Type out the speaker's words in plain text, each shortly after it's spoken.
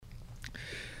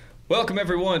Welcome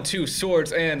everyone to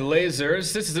Swords and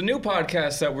Lasers. This is a new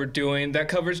podcast that we're doing that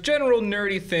covers general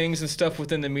nerdy things and stuff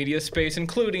within the media space,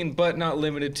 including but not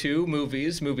limited to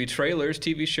movies, movie trailers,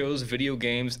 TV shows, video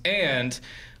games, and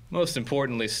most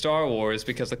importantly, Star Wars,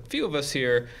 because a few of us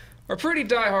here are pretty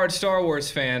diehard Star Wars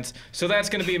fans, so that's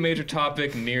going to be a major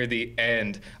topic near the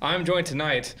end. I'm joined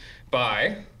tonight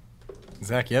by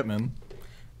Zach Yetman,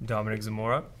 Dominic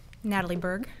Zamora, Natalie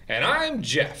Berg, and I'm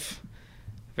Jeff.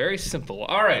 Very simple.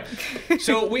 All right.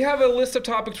 So we have a list of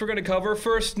topics we're going to cover.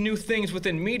 First, new things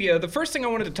within media. The first thing I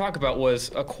wanted to talk about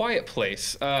was A Quiet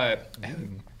Place.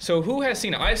 So who has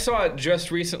seen it? I saw it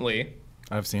just recently.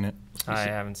 I've seen it. I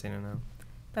haven't seen it, no.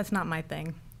 That's not my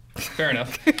thing. Fair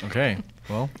enough. Okay,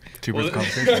 well, two birds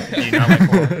conversation. Do you not like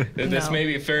horror? This No. may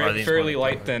be fairly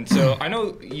light then. So I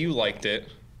know you liked it.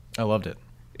 I loved it.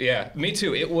 Yeah, me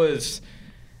too. It was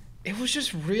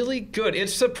just really good.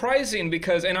 It's surprising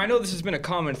because, and I know this has been a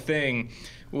common thing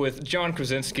with John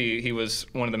Krasinski. He was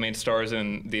one of the main stars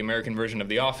in the American version of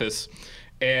The Office,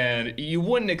 and you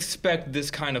wouldn't expect this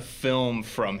kind of film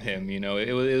from him. You know,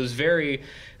 it was very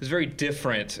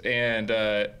different and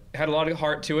had a lot of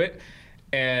heart to it.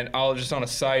 And I'll just on a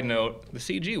side note, the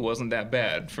CG wasn't that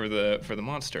bad for the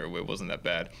monster. It wasn't that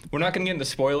bad. We're not going to get into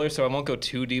spoilers, so I won't go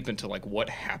too deep into like what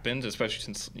happens, especially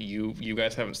since you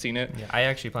guys haven't seen it. Yeah, I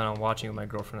actually plan on watching with my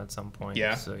girlfriend at some point.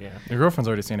 Yeah? So yeah. Your girlfriend's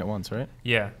already seen it once, right?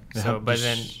 Yeah. So, but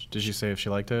then did she say if she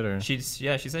liked it or? she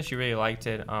said she really liked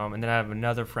it. And then I have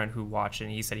another friend who watched it,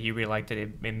 and he said he really liked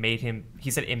it. It made him.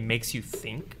 He said it makes you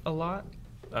think a lot.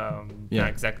 Not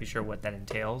exactly sure what that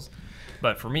entails,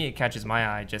 but for me, it catches my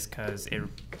eye just because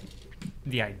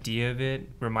the idea of it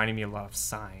reminded me a lot of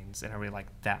Signs, and I really like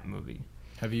that movie.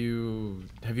 Have you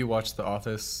watched The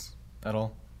Office at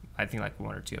all? I think like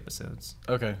 1 or 2 episodes.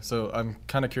 Okay, so I'm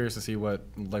kind of curious to see what,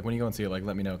 like, when you go and see it, like,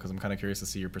 let me know, because I'm kind of curious to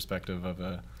see your perspective of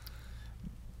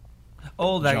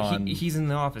Oh, that John. he's in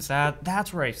The Office.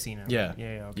 That's where I've seen him. Yeah.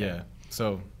 Okay. Yeah.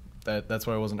 So that's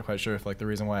why I wasn't quite sure if like the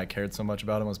reason why I cared so much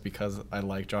about him was because I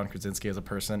like John Krasinski as a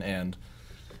person, and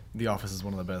The Office is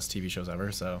one of the best TV shows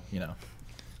ever. So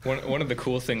One of the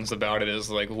cool things about it is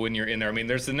like when you're in there. I mean,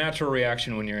 there's the natural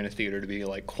reaction when you're in a theater to be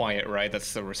like quiet, right?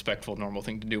 That's the respectful, normal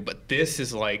thing to do. But this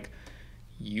is like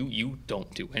you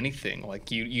don't do anything.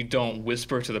 Like you don't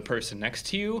whisper to the person next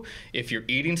to you. If you're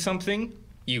eating something,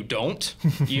 you don't.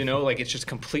 Like it's just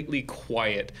completely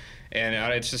quiet. And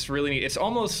it's just really neat. It's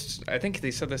almost, I think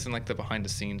they said this in like the behind the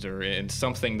scenes or in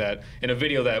something that, in a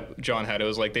video that John had, it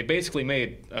was like they basically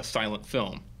made a silent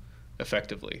film,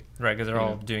 effectively. Right, because they're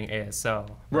all doing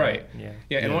ASL. Right. Yeah.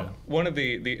 Yeah, and one of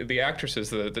the actresses,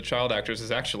 the child actress, is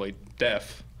actually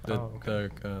deaf.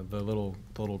 the little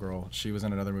girl, she was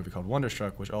in another movie called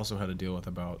Wonderstruck, which also had to deal with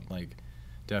about like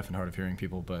deaf and hard of hearing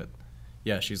people, but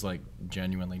yeah, she's like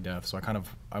genuinely deaf. So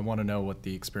I want to know what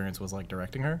the experience was like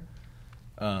directing her.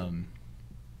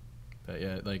 But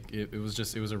yeah, like it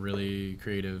was a really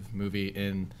creative movie.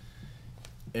 And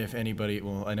if anybody,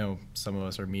 well, I know some of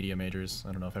us are media majors.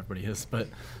 I don't know if everybody is, but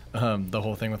the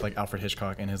whole thing with like Alfred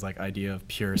Hitchcock and his like idea of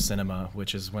pure cinema,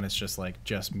 which is when it's just like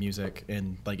just music.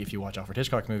 And like if you watch Alfred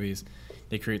Hitchcock movies,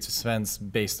 they create suspense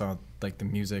based on like the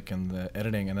music and the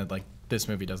editing, and then like this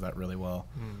movie does that really well.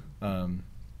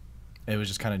 It was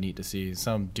just kind of neat to see.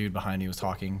 Some dude behind me was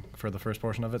talking for the first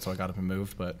portion of it, so I got up and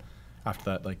moved. But after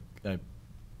that, like,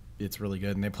 it's really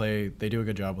good, and they do a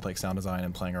good job with like sound design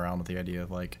and playing around with the idea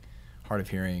of like hard of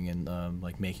hearing and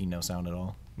like making no sound at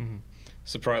all. Mm-hmm.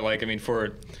 Surprise! Like I mean,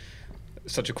 for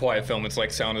such a quiet film, it's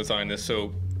like sound design is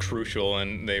so crucial,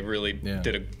 and they really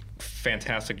did a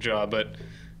fantastic job. But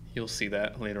you'll see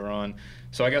that later on.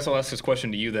 So I guess I'll ask this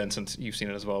question to you then, since you've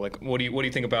seen it as well. Like, what do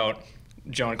you think about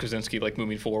John Krasinski, like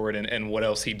moving forward, and what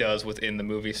else he does within the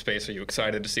movie space? Are you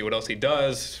excited to see what else he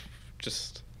does?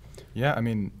 Yeah, I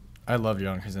mean, I love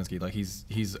John Krasinski. Like he's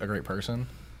a great person.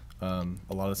 A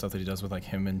lot of the stuff that he does with like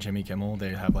him and Jimmy Kimmel, they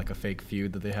have like a fake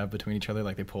feud that they have between each other.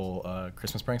 Like they pull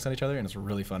Christmas pranks on each other, and it's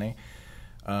really funny.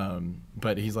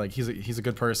 But he's a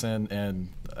good person, and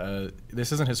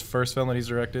this isn't his first film that he's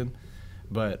directed,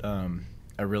 but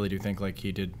I really do think like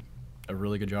he did a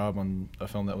really good job on a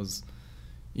film that was.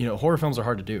 Horror films are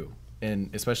hard to do, and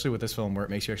especially with this film where it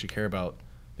makes you actually care about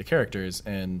the characters.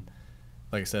 And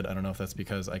like I said, I don't know if that's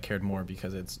because I cared more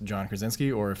because it's John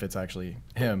Krasinski or if it's actually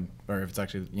him or if it's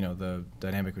actually, the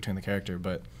dynamic between the character.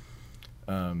 But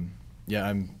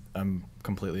yeah, I'm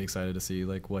completely excited to see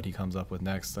like what he comes up with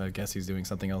next. I guess he's doing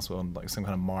something else on like some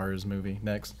kind of Mars movie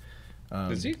next.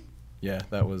 Is he? Yeah,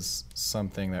 that was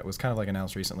something that was kind of like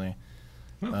announced recently.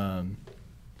 Oh.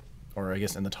 Or I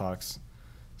guess in the talks.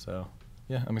 So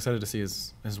yeah, I'm excited to see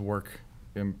his work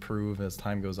improve as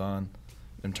time goes on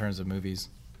in terms of movies.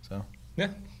 So Yeah.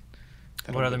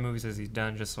 What other movies has he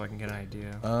done, just so I can get an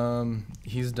idea?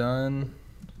 He's done.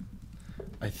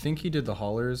 I think he did The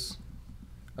Haulers,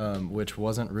 which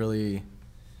wasn't really.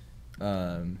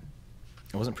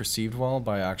 It wasn't perceived well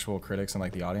by actual critics and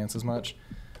like the audience as much.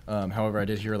 However, I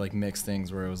did hear like mixed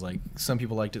things where it was like some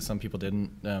people liked it, some people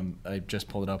didn't. I just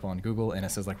pulled it up on Google and it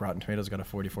says like Rotten Tomatoes got a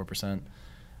 44%.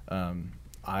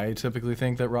 I typically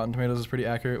think that Rotten Tomatoes is pretty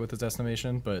accurate with its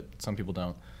estimation, but some people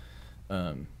don't.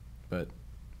 But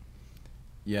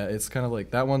yeah, it's kind of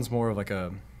like that one's more of like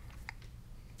a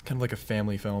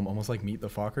family film, almost like Meet the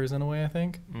Fockers in a way, I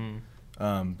think.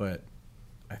 But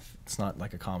it's not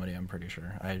like a comedy, I'm pretty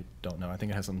sure. I don't know. I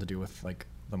think it has something to do with like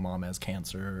the mom has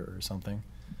cancer or something.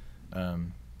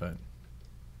 But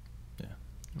yeah.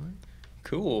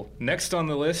 Cool. Next on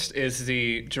the list is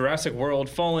the Jurassic World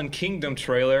Fallen Kingdom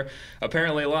trailer.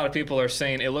 Apparently, a lot of people are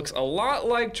saying it looks a lot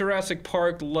like Jurassic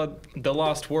Park The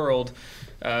Lost World,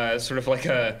 sort of like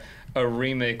a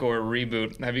remake or a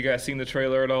reboot. Have you guys seen the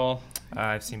trailer at all?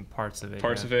 I've seen parts of it.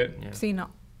 Parts of it? Yeah. I've seen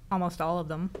almost all of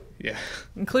them, Yeah.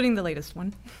 including the latest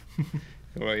one.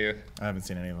 What about you? I haven't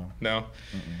seen any of them. No?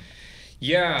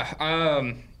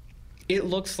 Yeah. It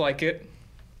looks like it.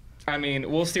 I mean,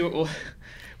 we'll see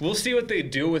what they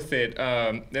do with it.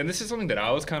 And this is something that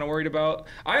I was kind of worried about.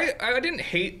 I didn't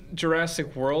hate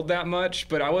Jurassic World that much,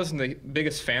 but I wasn't the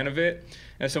biggest fan of it.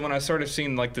 And so when I started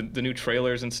seeing like the new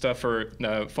trailers and stuff for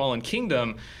Fallen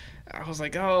Kingdom, I was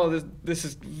like, oh, this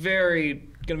is going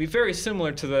to be very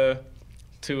similar to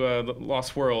the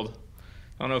Lost World.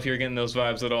 I don't know if you're getting those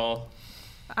vibes at all.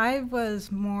 I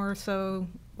was more so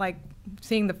like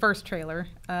seeing the first trailer.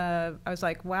 I was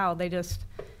like, wow, they just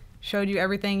showed you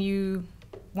everything you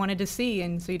wanted to see,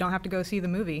 and so you don't have to go see the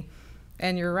movie.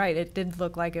 And you're right, it did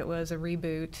look like it was a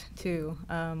reboot too.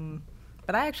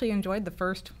 But I actually enjoyed the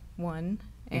first one,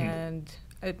 and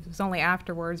it was only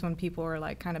afterwards when people were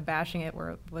like kind of bashing it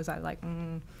where was I like,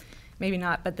 maybe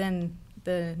not. But then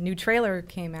the new trailer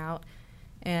came out,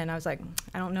 and I was like,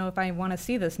 I don't know if I want to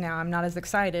see this now. I'm not as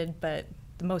excited, but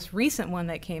the most recent one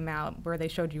that came out where they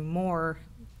showed you more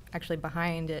actually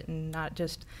behind it and not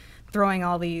just throwing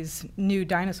all these new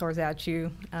dinosaurs at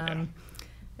you.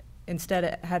 Instead,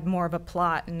 it had more of a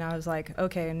plot, and I was like,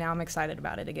 okay, now I'm excited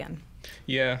about it again.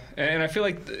 Yeah, and I feel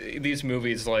like these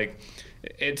movies, like,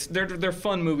 they're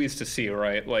fun movies to see,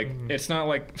 right? Like, it's not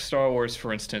like Star Wars,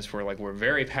 for instance, where like we're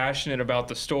very passionate about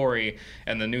the story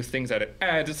and the new things that it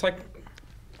adds. It's like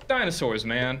dinosaurs,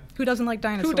 man. Who doesn't like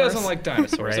dinosaurs? Who doesn't like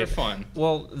dinosaurs? Right. They're fun.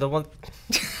 Well, the one.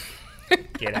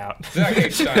 Get out. Zach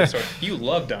hates dinosaurs. You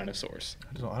love dinosaurs.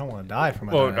 I don't want to die from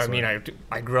my Well, dinosaur. I mean,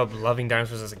 I grew up loving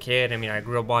dinosaurs as a kid. I mean, I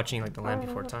grew up watching like The Land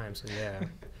Before Time, so yeah.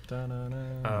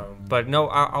 But no,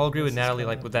 I'll agree with Natalie.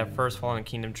 Like with that first Fallen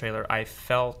Kingdom trailer, I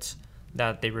felt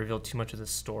that they revealed too much of the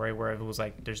story. Where it was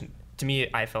like, to me,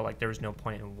 I felt like there was no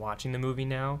point in watching the movie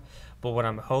now. But what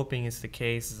I'm hoping is the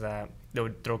case is that they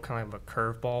would throw kind of a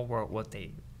curveball where what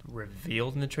they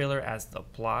revealed in the trailer as the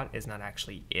plot is not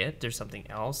actually it. There's something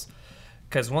else.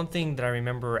 Because one thing that I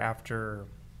remember after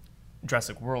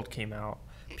Jurassic World came out,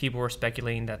 people were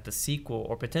speculating that the sequel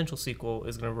or potential sequel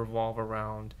is going to revolve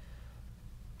around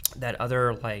that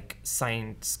other like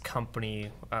science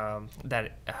company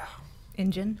that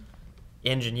InGen.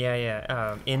 InGen,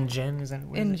 yeah. InGen, is that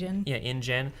what is it? InGen. Yeah,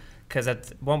 InGen. Because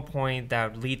at one point,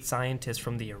 that lead scientist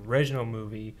from the original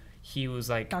movie, he was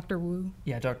like Dr. Wu.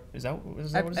 Yeah, is that what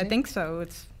his name? I think so.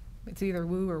 It's either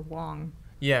Wu or Wong.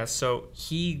 Yeah, so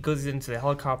he goes into the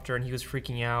helicopter and he was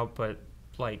freaking out, but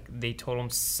like they told him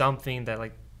something that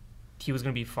like he was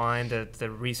gonna be fine, that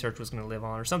the research was gonna live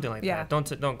on, or something like that.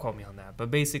 Don't quote me on that, but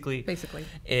basically,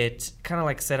 it kind of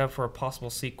like set up for a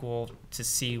possible sequel to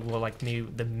see what like maybe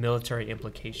the military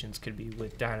implications could be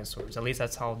with dinosaurs. At least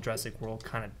that's how Jurassic World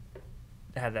kind of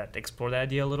had that explore that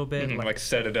idea a little bit, like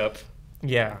set it up.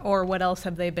 Yeah. Or what else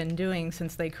have they been doing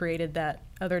since they created that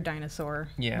other dinosaur?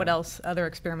 Yeah. What else, other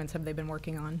experiments have they been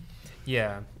working on?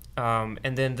 Yeah.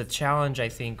 And then the challenge, I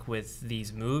think, with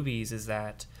these movies is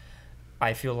that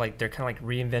I feel like they're kind of like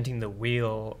reinventing the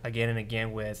wheel again and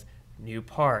again with new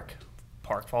park.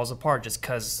 Park falls apart just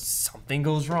because something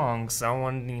goes wrong.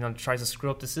 Someone, tries to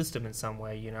screw up the system in some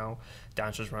way,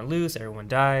 Dinosaurs run loose, everyone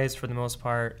dies for the most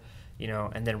part,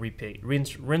 and then repeat,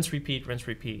 rinse,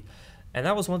 repeat. And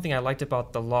that was one thing I liked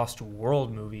about the Lost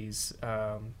World movies,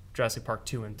 Jurassic Park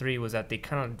 2 and 3, was that they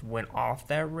kind of went off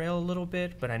that rail a little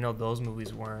bit, but I know those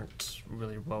movies weren't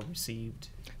really well received.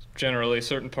 Generally,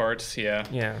 certain parts, yeah.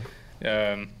 Yeah.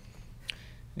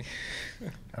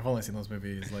 I've only seen those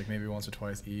movies like maybe once or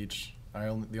twice each.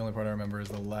 The only part I remember is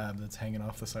the lab that's hanging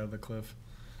off the side of the cliff.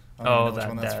 I don't know which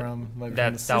one that's from. Like,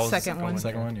 that from that was the second one. the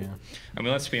second one, yeah. I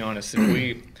mean, let's be honest. If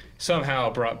we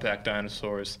somehow brought back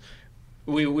dinosaurs,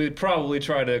 we'd probably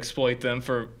try to exploit them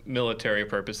for military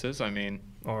purposes. I mean,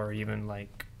 or even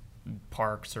like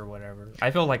parks or whatever.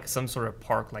 I feel like some sort of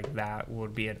park like that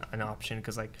would be an option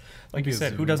because, like Maybe you a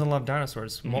said, zoo. who doesn't love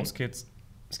dinosaurs? Mm-hmm. Most kids,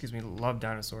 love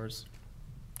dinosaurs.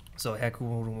 So heck, who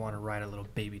wouldn't want to ride a little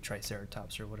baby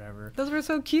triceratops or whatever? Those were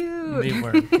so cute. They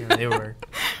were. Yeah, they were.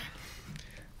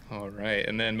 all right.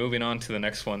 And then moving on to the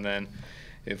next one, then,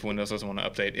 if Windows doesn't want to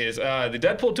update, is the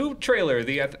Deadpool 2 trailer.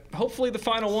 Hopefully the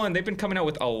final one. They've been coming out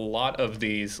with a lot of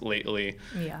these lately.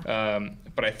 Yeah.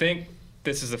 But I think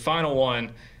this is the final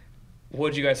one.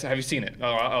 Have you seen it?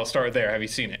 I'll start there. Have you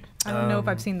seen it? I don't know if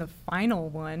I've seen the final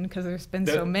one because there's been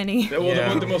so many.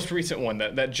 The most recent one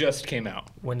that just came out.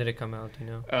 When did it come out? Do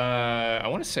you know? I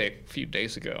want to say a few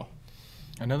days ago.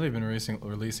 I know they've been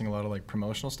releasing a lot of like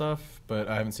promotional stuff, but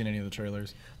I haven't seen any of the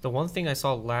trailers. The one thing I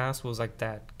saw last was like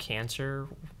that cancer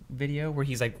video where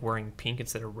he's like wearing pink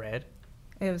instead of red.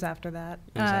 It was after that.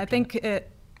 It was I after think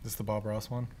it. Is this the Bob Ross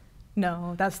one?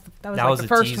 No, that was That like was the a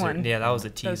first teaser. one. Yeah, that was a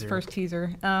That was teaser. first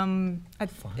teaser.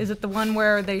 Is it the one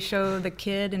where they show the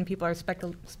kid and people are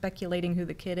speculating who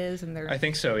the kid is and they're I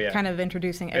think so. Yeah. kind of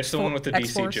introducing It's the one with the DC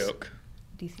X-Force? joke.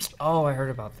 DC. Oh, I heard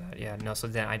about that. Yeah, no, so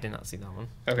then I did not see that one.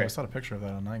 Okay. I saw a picture of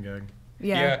that on 9gag.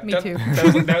 Yeah, me that, too.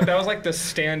 That was like the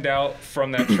standout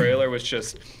from that trailer was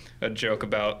just a joke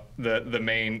about the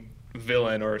main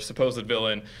villain or supposed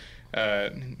villain.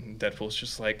 Deadpool's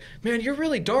just like, man, you're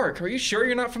really dark. Are you sure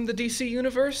you're not from the DC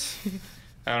universe?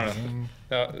 I don't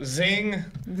know. Zing.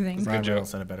 Zing. Ryan joke. Reynolds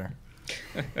said it better.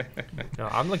 No,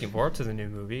 I'm looking forward to the new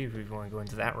movie if we want to go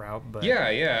into that route. But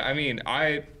Yeah. I mean,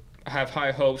 I have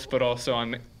high hopes, but also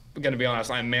I'm going to be honest,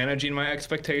 I'm managing my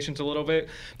expectations a little bit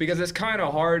because it's kind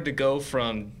of hard to go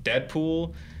from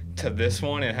Deadpool to this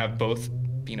one and have both,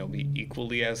 be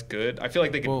equally as good. I feel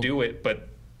like they could do it, but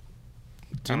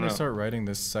Didn't they start writing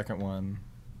this second one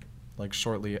like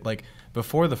shortly, like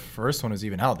before the first one was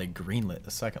even out? They greenlit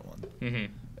the second one.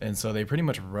 Mm-hmm. And so they pretty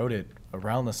much wrote it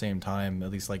around the same time,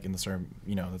 at least like in the certain,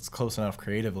 it's close enough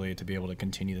creatively to be able to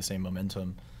continue the same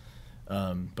momentum.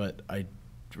 But I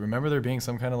remember there being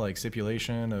some kind of like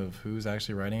stipulation of who's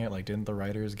actually writing it. Like, didn't the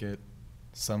writers get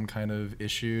some kind of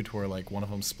issue to where like one of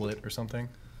them split or something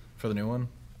for the new one?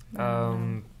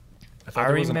 I thought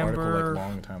there was an article like a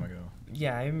long time ago.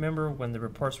 Yeah, I remember when the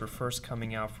reports were first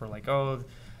coming out for like, for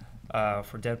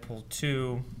Deadpool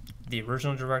 2, the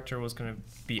original director was going to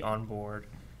be on board.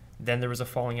 Then there was a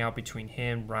falling out between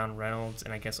him, Ryan Reynolds,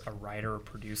 and I guess a writer or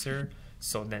producer.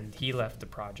 So then he left the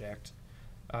project.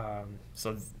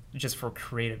 Just for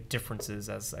creative differences,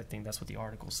 as I think that's what the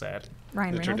article said.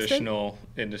 Ryan The Reynolds traditional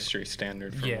industry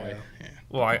standard for Yeah.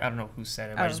 Well, I don't know who said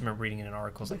it, but I just remember reading in an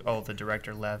article, it's like, the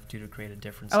director left due to creative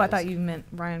differences. Oh, I thought you meant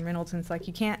Ryan Reynolds. And it's like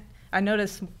you can't. I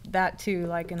noticed that too.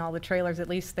 Like in all the trailers, at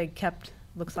least they kept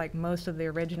looks like most of the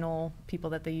original people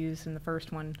that they used in the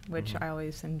first one, which I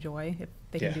always enjoy if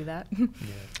they can do that.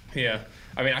 Yeah.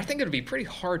 I mean, I think it'd be pretty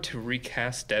hard to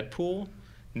recast Deadpool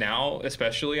now,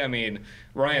 especially. I mean,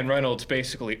 Ryan Reynolds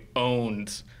basically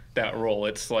owns that role.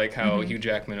 It's like how Hugh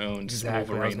Jackman owns Exactly, I was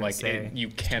Wolverine. gonna Like, say. you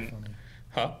can...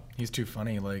 Huh? He's too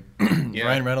funny. Like Yeah.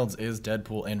 Ryan Reynolds is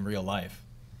Deadpool in real life.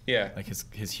 Yeah. Like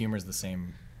his humor is the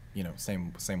same,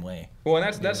 same way. Well,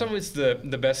 and that's always the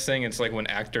best thing. It's like when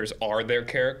actors are their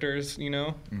characters,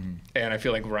 And I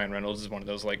feel like Ryan Reynolds is one of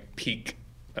those like peak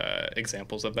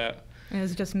examples of that. And it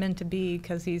was just meant to be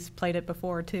because he's played it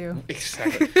before too.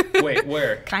 Exactly. Wait,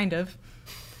 where? Kind of.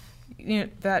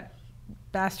 That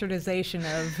bastardization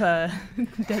of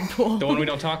Deadpool. The one we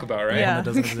don't talk about, right? Yeah. That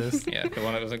doesn't exist. Yeah, the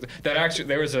one that was like that. Actually,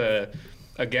 there was a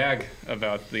gag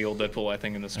about the old Deadpool, I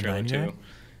think, in this trailer 9 too. gag?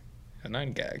 A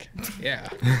 9 gag. Yeah.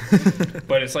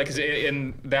 But it's like 'cause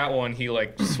in that one, he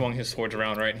like swung his swords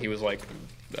around, right? And he was like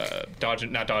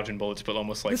not dodging bullets, but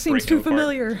almost like This seems breaking too them apart.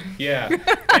 familiar. Yeah.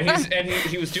 And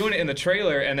he was doing it in the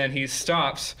trailer, and then he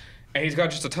stops, and he's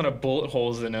got just a ton of bullet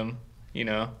holes in him.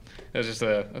 It was just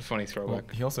a funny Well,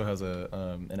 throwback. he also has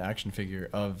an action figure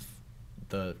of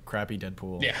the crappy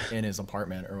Deadpool in his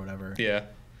apartment or whatever. Yeah.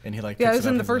 And he like Yeah, it picks was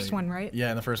up in the as, first like- one, right? Yeah,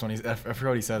 in the first one. I forgot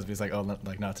what he says, but he's like,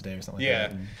 not today or something like Yeah,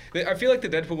 that. And I feel like the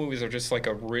Deadpool movies are just like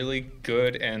a really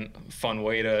good and fun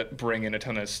way to bring in a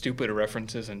ton of stupid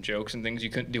references and jokes and things you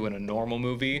couldn't do in a normal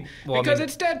movie because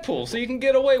it's Deadpool, so you can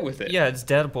get away with it. Yeah, it's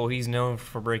Deadpool. He's known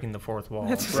for breaking the fourth wall.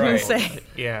 That's what I was Right. gonna say.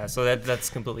 Yeah, so that's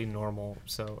completely normal.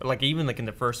 So like even like in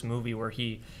the first movie where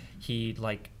he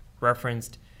like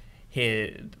referenced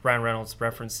Ryan Reynolds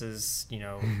references,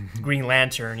 Green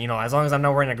Lantern, as long as I'm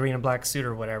not wearing a green and black suit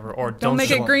or whatever, or don't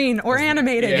make it green or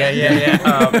animated.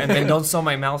 Yeah. And then don't sew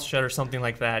my mouth shut or something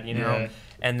like that, Yeah.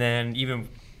 And then even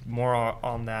more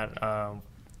on that,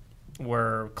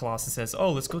 where Colossus says,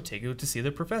 "Oh, let's go take you to see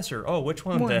the professor." Oh, which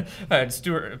one? Patrick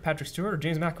Stewart or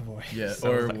James McAvoy? Yeah.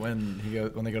 So, or when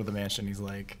they go to the mansion, he's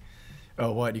like,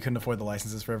 "Oh, what? You couldn't afford the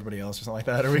licenses for everybody else, or something like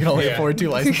that? Or we can only afford 2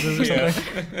 licenses, or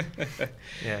something?"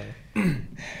 Yeah.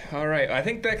 All right. I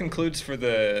think that concludes for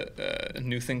the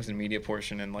new things in media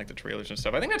portion and like the trailers and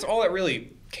stuff. I think that's all that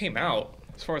really came out,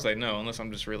 as far as I know, unless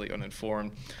I'm just really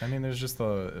uninformed. I mean, there's just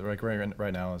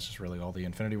right now it's just really all the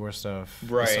Infinity War stuff,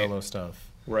 Right. the Solo stuff.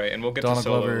 Right, and we'll get to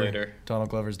Solo later. Donald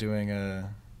Glover's doing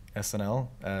SNL,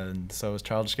 and so is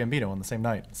Childish Gambino on the same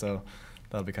night. So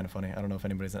that'll be kind of funny. I don't know if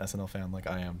anybody's an SNL fan like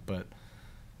I am, but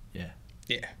yeah.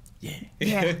 Yeah.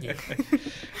 Yeah.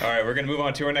 All right, we're going to move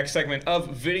on to our next segment of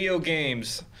video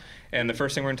games. And the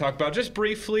first thing we're going to talk about, just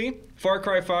briefly, Far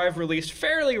Cry 5 released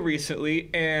fairly recently,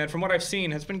 and from what I've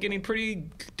seen, has been getting pretty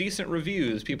decent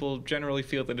reviews. People generally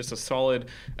feel that it's a solid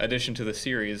addition to the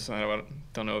series. I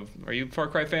don't know, are you a Far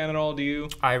Cry fan at all? Do you?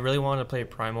 I really wanted to play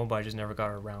Primal, but I just never got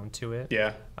around to it.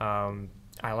 Yeah.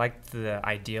 I liked the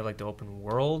idea of like the open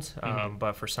world,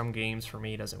 but for some games, for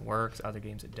me, it doesn't work. Other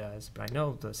games, it does. But I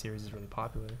know the series is really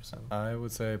popular. So I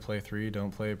would say play 3,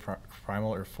 don't play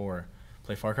Primal or 4.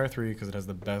 Play Far Cry 3 because it has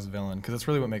the best villain. Because that's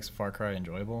really what makes Far Cry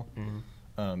enjoyable,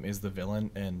 is the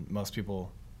villain. And most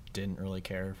people didn't really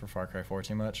care for Far Cry 4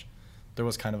 too much. There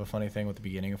was kind of a funny thing with the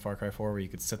beginning of Far Cry 4 where you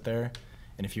could sit there,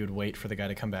 and if you would wait for the guy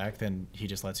to come back, then he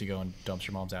just lets you go and dumps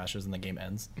your mom's ashes, and the game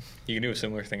ends. You can do a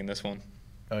similar thing in this one.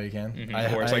 Oh, you can?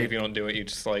 Or it's like if you don't do it, you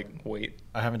just like wait.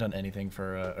 I haven't done anything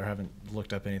for, or haven't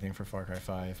looked up anything for Far Cry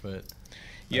 5, but...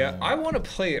 Yeah, I want to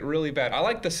play it really bad. I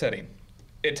like the setting.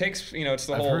 It takes, it's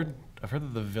the whole... I've heard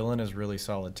that the villain is really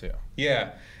solid, too.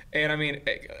 Yeah, and I mean,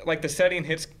 like the setting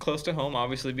hits close to home,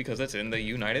 obviously, because it's in the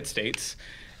United States,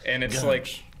 and it's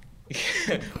like,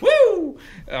 woo!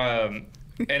 And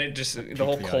it just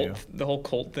the whole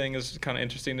cult thing is kind of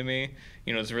interesting to me.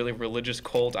 It's a really religious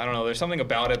cult. I don't know. There's something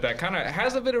about it that kind of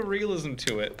has a bit of realism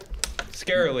to it,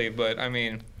 scarily, but I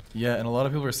mean. Yeah, and a lot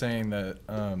of people are saying that.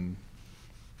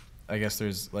 I guess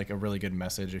there's like a really good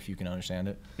message if you can understand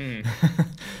it.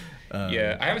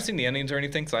 Yeah, I haven't seen the endings or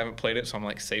anything, so I haven't played it, so I'm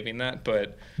like saving that.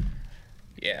 But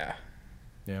yeah.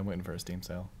 Yeah, I'm waiting for a Steam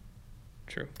sale.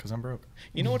 True. Because I'm broke.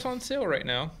 You know what's on sale right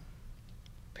now?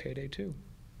 Payday 2.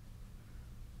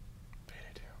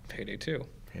 Payday 2.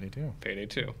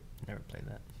 never played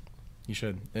that. You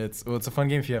should. It's a fun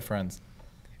game if you have friends.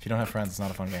 If you don't have friends, it's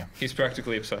not a fun game. He's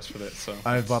practically obsessed with it. So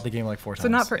I've bought the game like 4 times. So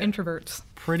not for introverts.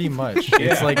 Pretty much.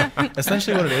 It's like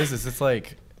essentially what it is it's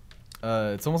like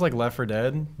it's almost like Left 4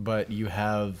 Dead, but you're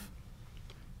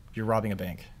robbing a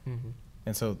bank,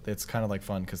 and so it's kind of like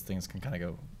fun because things can kind of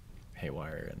go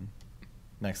haywire, and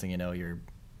next thing you know, you're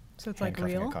So it's like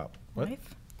handcuffing real a cop. What?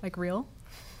 life? Like real?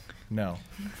 No,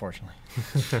 unfortunately.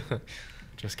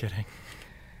 Just kidding.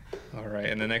 all right,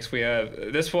 and then next we have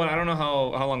this one. I don't know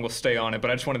how long we'll stay on it, but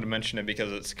I just wanted to mention it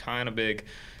because it's kind of big.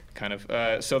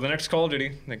 So the next Call of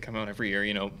Duty, they come out every year,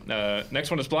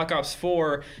 next one is Black Ops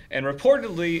 4, and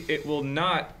reportedly it will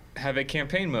not have a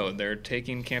campaign mode. They're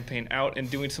taking campaign out and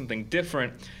doing something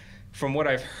different. From what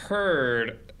I've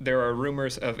heard, there are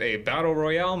rumors of a Battle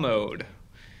Royale mode.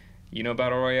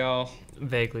 Battle Royale?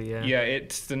 Vaguely, yeah. Yeah,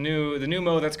 it's the new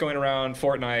mode that's going around,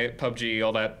 Fortnite, PUBG,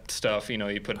 all that stuff. You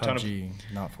put a ton of... PUBG,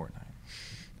 not Fortnite.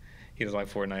 He doesn't like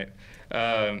Fortnite.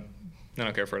 I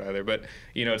don't care for it either, but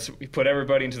you put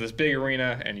everybody into this big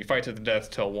arena and you fight to the death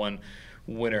till one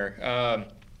winner.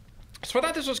 So I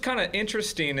thought this was kind of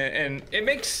interesting, and it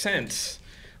makes sense,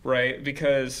 right?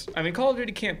 Because Call of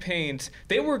Duty campaigns,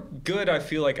 they were good, I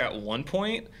feel like, at one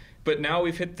point, but now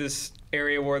we've hit this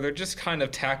area where they're just kind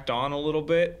of tacked on a little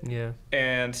bit. Yeah.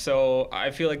 And so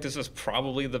I feel like this is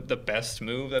probably the best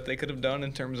move that they could have done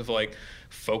in terms of like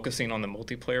focusing on the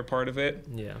multiplayer part of it.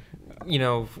 Yeah.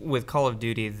 With Call of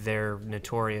Duty, they're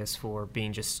notorious for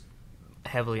being just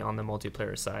heavily on the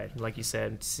multiplayer side. Like you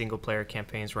said, single player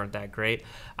campaigns weren't that great.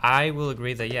 I will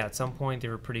agree that, at some point they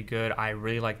were pretty good. I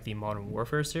really like the Modern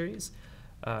Warfare series.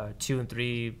 2 and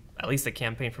 3, at least the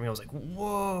campaign for me, I was like,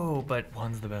 whoa, but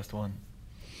 1's the best one.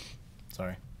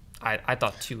 Sorry. I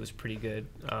thought 2 was pretty good.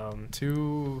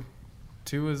 2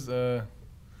 was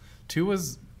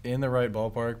in the right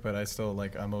ballpark, but I still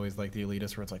I'm always like the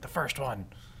elitist where it's like the first one.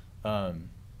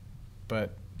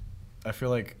 But I feel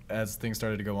like as things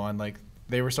started to go on,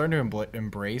 they were starting to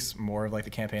embrace more of the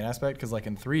campaign aspect, because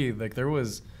in 3 there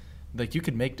was you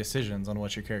could make decisions on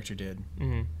what your character did.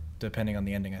 depending on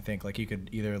the ending. I think like you could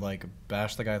either like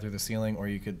bash the guy through the ceiling, or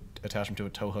you could attach him to a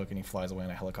tow hook and he flies away in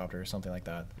a helicopter or something like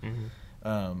that.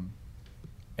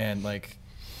 And like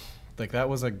that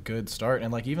was a good start.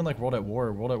 And like even like World at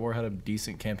War had a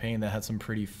decent campaign that had some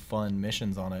pretty fun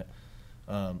missions on it.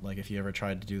 Like if you ever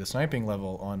tried to do the sniping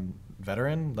level on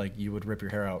Veteran, like you would rip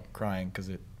your hair out crying because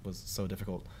it was so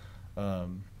difficult. But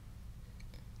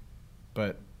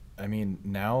I mean,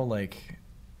 now like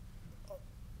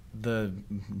the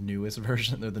newest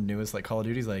version, or the newest like Call of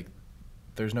Duty's, like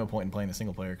there's no point in playing the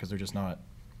single player because they're not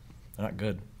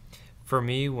good. For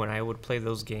me, when I would play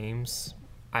those games,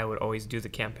 I would always do the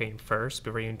campaign first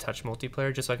before you even touch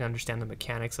multiplayer, just so I can understand the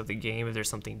mechanics of the game if there's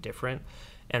something different.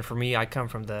 And for me, I come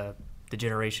from the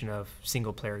generation of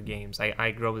single player games.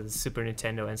 I grew up with the Super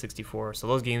Nintendo N64, so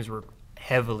those games were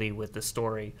heavily with the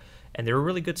story, and they were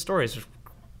really good stories.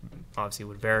 Obviously, it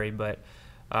would vary, but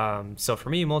so for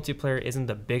me, multiplayer isn't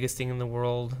the biggest thing in the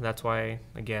world. That's why,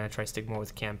 again, I try to stick more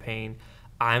with campaign.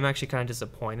 I'm actually kind of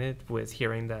disappointed with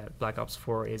hearing that Black Ops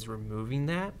 4 is removing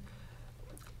that.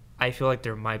 I feel like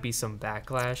there might be some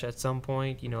backlash at some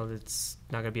point. You know, it's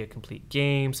not going to be a complete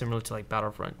game, similar to like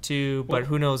Battlefront 2. But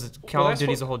who knows? Call of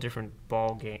Duty is a whole different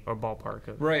ball game or ballpark.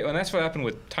 Right, and that's what happened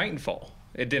with Titanfall.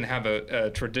 It didn't have a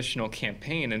traditional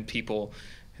campaign, and people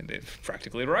they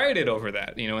practically rioted over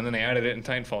that. You know, and then they added it in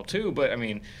Titanfall 2. But I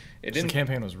mean, it didn't. The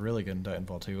campaign was really good in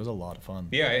Titanfall 2. It was a lot of fun.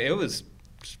 Yeah, it was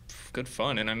good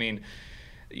fun, and I mean.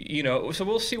 You know, so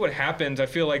we'll see what happens. I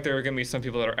feel like there are going to be some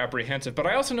people that are apprehensive, but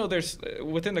I also know there's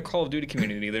within the Call of Duty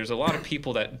community, there's a lot of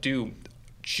people that do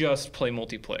just play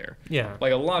multiplayer. Yeah.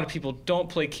 Like a lot of people don't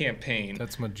play campaign.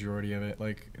 That's majority of it.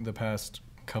 Like the past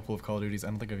couple of Call of Duties, I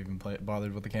don't think I've even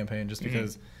bothered with the campaign just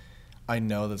because I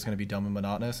know that's going to be dumb and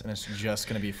monotonous, and it's just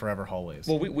going to be forever hallways.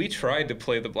 Well, we tried to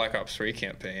play the Black Ops 3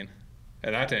 campaign.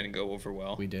 And that didn't go over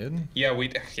well. We did? Yeah,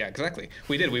 exactly.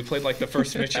 We did. We played like the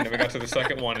first mission, and we got to the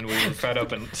second one, and we were fed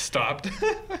up and stopped.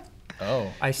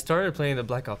 Oh. I started playing the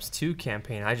Black Ops 2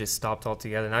 campaign. I just stopped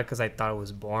altogether, not because I thought it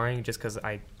was boring, just because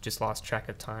I just lost track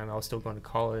of time. I was still going to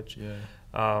college. Yeah.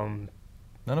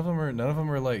 None of them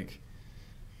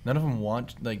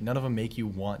make you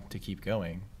want to keep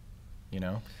going, you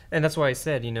know? And that's why I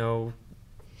said, you know,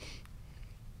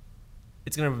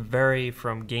 it's going to vary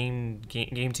from game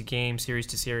to game, series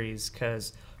to series,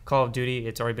 because Call of Duty,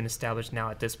 it's already been established now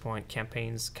at this point,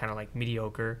 campaigns kind of like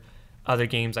mediocre. Other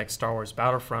games like Star Wars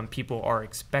Battlefront, people are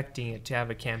expecting it to have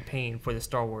a campaign for the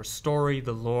Star Wars story,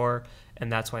 the lore,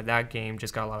 and that's why that game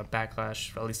just got a lot of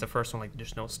backlash, at least the first one, like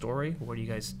there's no story. What do you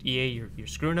guys, EA, you're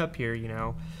screwing up here, you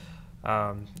know?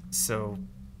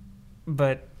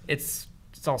 But it's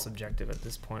all subjective at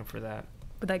this point for that.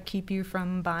 Would that keep you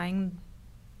from buying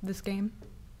this game?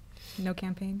 No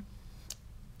campaign?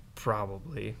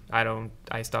 Probably. I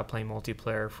stopped playing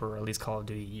multiplayer for at least Call of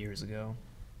Duty years ago.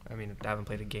 I mean, I haven't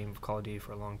played a game of Call of Duty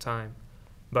for a long time.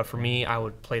 But for me, I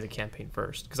would play the campaign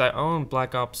first. Because I own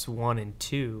Black Ops 1 and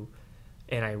 2,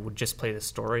 and I would just play the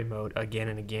story mode again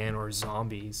and again, or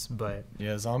Zombies. But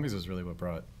yeah, Zombies was really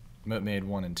what made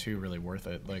 1 and 2 really worth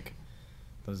it. Like,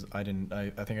 I think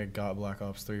I got Black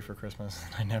Ops 3 for Christmas,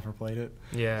 and I never played it.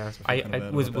 Yeah,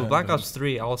 So with Black Ops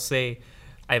 3, I'll say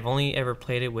I've only ever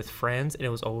played it with friends, and it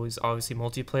was always obviously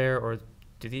multiplayer. Or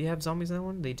do they have zombies in that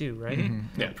one? They do, right?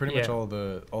 Mm-hmm. Yeah, pretty much all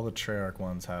the Treyarch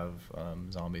ones have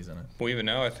zombies in it. Well, even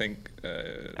now, I think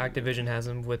Activision has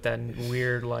them with that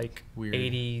weird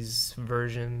 80s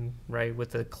version, right,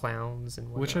 with the clowns and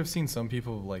whatnot. Which I've seen some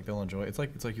people they'll enjoy. It's like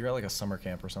you're at like a summer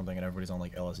camp or something, and everybody's on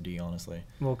like LSD. Honestly.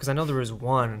 Well, because I know there was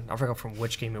one. I forgot from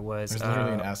which game it was. There's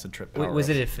literally an acid trip. Was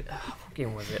it? What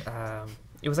game was it?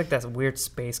 It was like that weird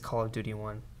space Call of Duty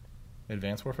one.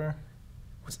 Advanced Warfare.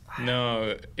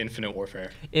 No, Infinite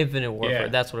Warfare. Infinite Warfare, Yeah.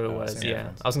 That's what it was. Yeah,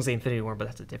 difference. I was gonna say Infinity War, but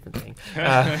that's a different thing.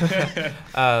 That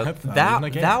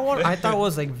one I thought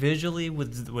was like visually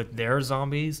with their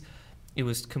zombies, it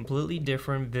was completely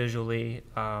different visually.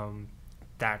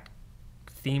 That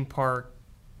theme park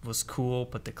was cool,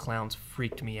 but the clowns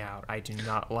freaked me out. I do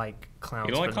not like clowns.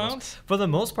 You don't like clowns? For the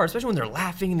most part, especially when they're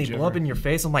laughing and they blow up in your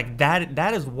face. I'm like,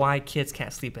 that is why kids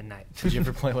can't sleep at night. Did you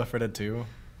ever play Left 4 Dead 2?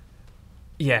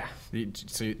 Yeah.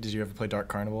 So did you ever play Dark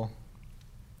Carnival?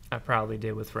 I probably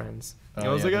did with friends. I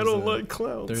was like, I don't like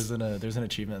clowns. There's an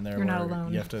achievement in there You're where not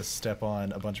alone. you have to step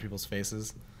on a bunch of people's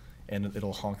faces, and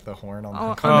it'll honk the horn on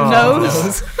On the the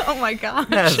nose? Oh my gosh.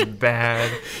 That's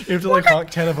bad. You have to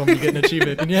honk 10 of them to get an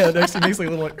achievement. And yeah, it actually makes a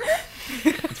little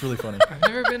it's really funny. I've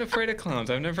never been afraid of clowns.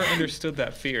 I've never understood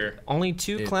that fear. Only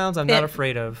two clowns I'm not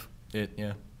afraid of.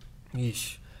 Yeah.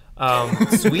 Yeesh.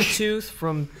 Sweet Tooth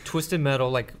from Twisted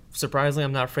Metal. Surprisingly,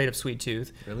 I'm not afraid of Sweet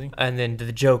Tooth. Really? And then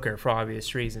the Joker for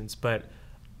obvious reasons. But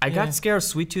I got scared of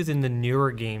Sweet Tooth in the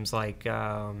newer games, like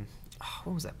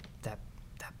what was that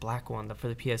black one for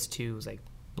the PS2 was like.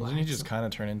 Wasn't he just kind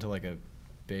of turn into like a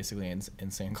basically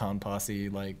insane clown posse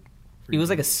like? He was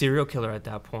like a serial killer at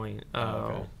that point.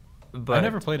 Okay. But I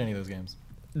never played any of those games.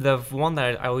 The one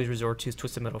that I always resort to is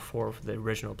Twisted Metal 4 for the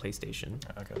original PlayStation.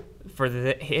 Okay. For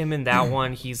him in that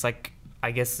one, he's like,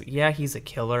 I guess, yeah, he's a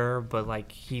killer, but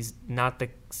like he's not the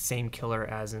same killer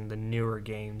as in the newer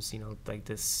games. You know, like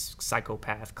this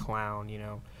psychopath clown. You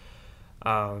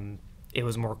know, it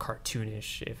was more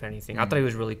cartoonish, if anything. I thought he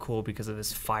was really cool because of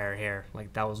his fire hair.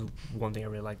 Like that was one thing I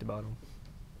really liked about him.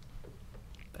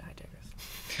 But I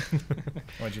digress.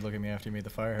 Why'd you look at me after you made the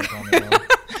fire hair comment?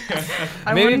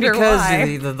 Maybe wonder because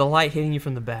why. the light hitting you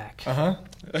from the back.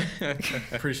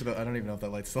 Pretty sure that I don't even know if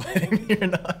that light's still hitting me or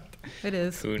not. It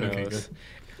is. Who knows? Okay, good.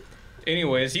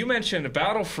 Anyways, you mentioned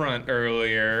Battlefront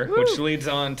earlier, which leads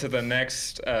on to the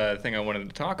next thing I wanted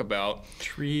to talk about.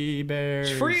 Tree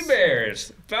bears. Tree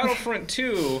Bears! Battlefront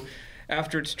 2,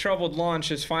 after its troubled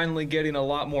launch, is finally getting a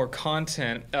lot more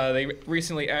content. They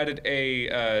recently added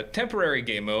a temporary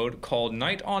game mode called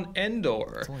Night on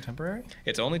Endor. It's only temporary?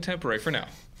 It's only temporary for now.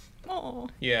 Oh.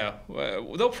 Yeah,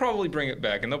 they'll probably bring it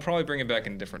back, and they'll probably bring it back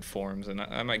in different forms, and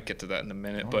I might get to that in a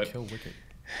minute. I But kill Wicked.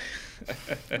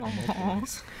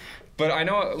 But I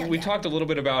know we talked a little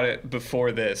bit about it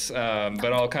before this,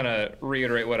 but I'll kind of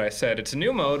reiterate what I said. It's a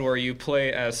new mode where you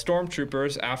play as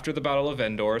stormtroopers after the Battle of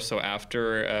Endor, so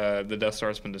after the Death Star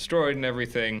has been destroyed and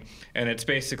everything, and it's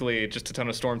basically just a ton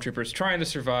of stormtroopers trying to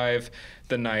survive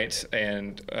the night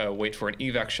and wait for an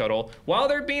evac shuttle while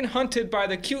they're being hunted by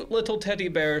the cute little teddy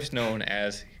bears known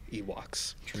as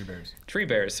Ewoks. Tree bears. Tree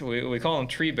bears. We call them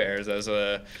tree bears as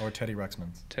a... Or Teddy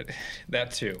Ruxpins.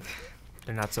 that too.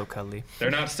 They're not so cuddly.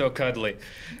 They're not so cuddly.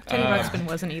 Teddy Ruxpin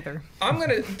wasn't either.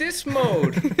 This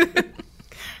mode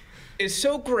is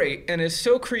so great and is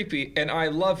so creepy, and I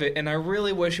love it, and I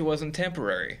really wish it wasn't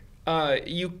temporary.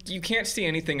 You can't see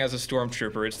anything as a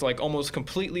stormtrooper. It's like almost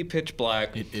completely pitch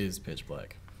black. It is pitch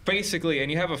black. Basically,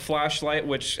 and you have a flashlight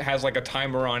which has like a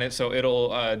timer on it, so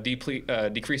it'll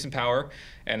decrease in power,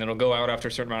 and it'll go out after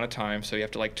a certain amount of time, so you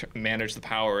have to like manage the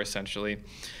power essentially.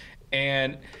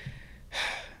 And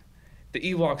the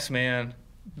Ewoks, man,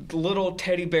 little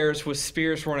teddy bears with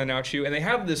spears running at you, and they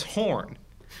have this horn.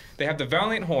 They have the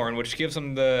Valiant Horn, which gives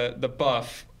them the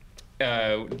buff,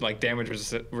 like damage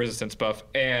resistance buff.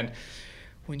 And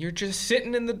when you're just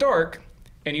sitting in the dark,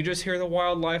 and you just hear the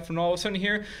wildlife, and all of a sudden you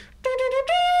hear,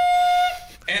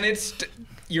 and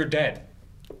you're dead,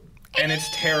 and it's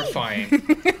terrifying.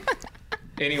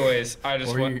 Anyways, I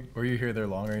just or you hear their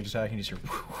long range attack and you just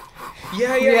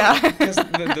hear. Yeah. Because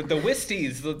the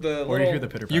Wisties, the Or you hear the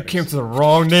pitter patters. You came to the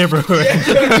wrong neighborhood.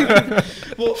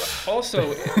 Well,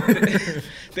 also,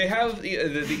 they have the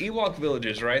Ewok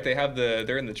villages, right?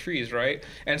 They're in the trees, right?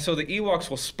 And so the Ewoks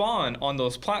will spawn on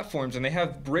those platforms, and they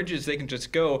have bridges they can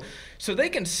just go, so they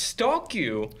can stalk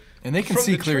you. And they can from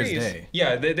see the clear trees. as day.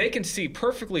 Yeah, they can see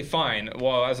perfectly fine.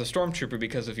 While as a stormtrooper,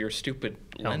 because of your stupid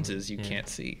lenses, you can't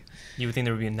see. You would think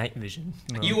there would be a night vision.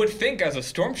 No. You would think as a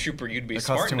stormtrooper you'd be It costs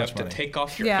smart too much enough to money. take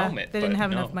off your Yeah, helmet. they didn't but have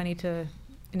no. enough money to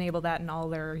enable that in all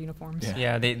their uniforms.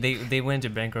 Yeah. Yeah, they went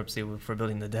into bankruptcy for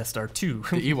building the Death Star 2.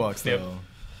 The Ewoks, Yep. though,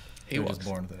 they were just Ewoks.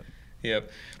 born with it.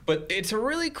 Yep. But it's a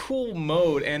really cool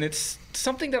mode, and it's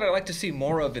something that I like to see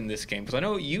more of in this game, because I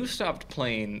know you stopped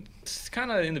playing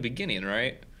kind of in the beginning,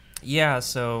 right? Yeah,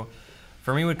 so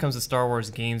for me when it comes to Star Wars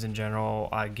games in general,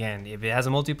 again, if it has a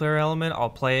multiplayer element,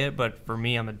 I'll play it, but for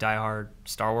me, I'm a diehard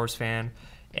Star Wars fan,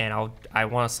 and I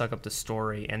want to suck up the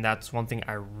story, and that's one thing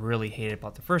I really hated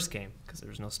about the first game, because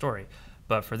there's no story.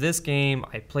 But for this game,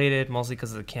 I played it mostly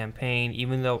because of the campaign,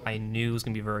 even though I knew it was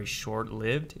going to be very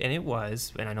short-lived, and it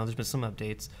was, and I know there's been some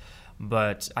updates,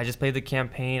 but I just played the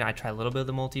campaign. I tried a little bit of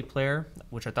the multiplayer,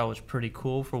 which I thought was pretty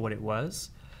cool for what it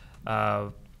was.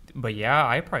 But yeah,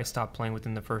 I probably stopped playing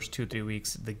within the first 2-3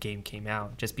 weeks the game came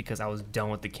out, just because I was done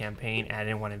with the campaign and I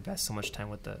didn't want to invest so much time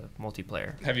with the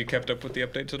multiplayer. Have you kept up with the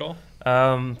updates at all?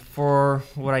 For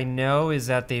what I know is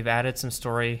that they've added some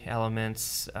story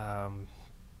elements.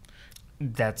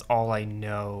 That's all I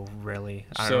know, really.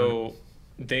 So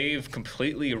they've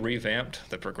completely revamped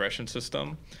the progression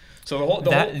system. So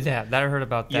that I heard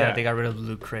about that. Yeah. They got rid of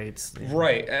loot crates. Yeah.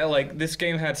 Right. Like, this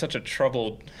game had such a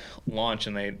troubled launch,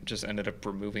 and they just ended up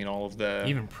removing all of the...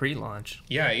 Even pre-launch.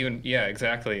 Yeah,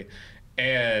 exactly.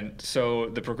 And so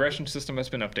the progression system has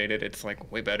been updated. It's,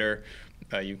 like, way better.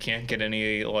 You can't get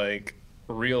any, like,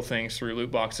 real things through loot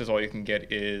boxes. All you can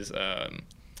get is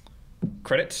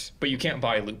credits, but you can't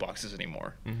buy loot boxes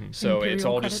anymore. Mm-hmm. So Imperial it's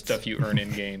all credits. just stuff you earn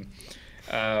in-game.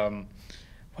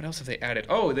 What else have they added?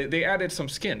 Oh, they added some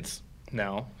skins.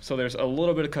 now, so there's a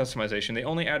little bit of customization. They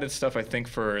only added stuff, I think,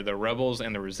 for the Rebels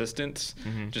and the Resistance,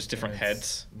 just different It's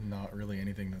heads. Not really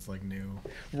anything that's like new.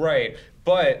 Right,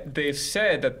 but they've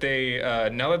said that they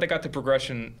now that they got the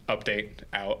progression update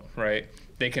out, right,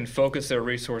 they can focus their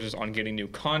resources on getting new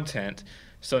content.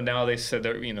 So now they said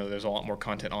that there's a lot more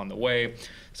content on the way.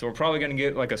 So we're probably going to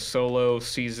get like a solo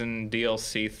season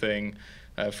DLC thing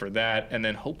for that, and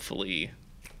then hopefully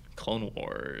Clone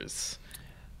Wars,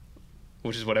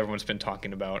 which is what everyone's been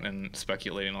talking about and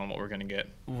speculating on what we're going to get.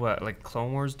 What, like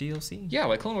Clone Wars DLC? Yeah,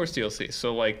 like Clone Wars DLC.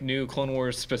 So like new Clone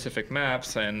Wars specific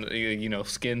maps and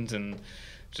skins and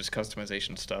just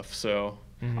customization stuff. So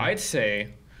I'd say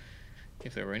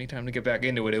if there were any time to get back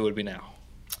into it, it would be now.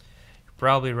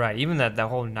 Probably right. Even that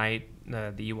whole night,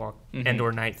 the Ewok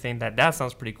Endor night thing, that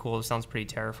sounds pretty cool. It sounds pretty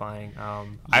terrifying.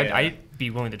 I'd be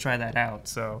willing to try that out.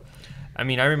 So, I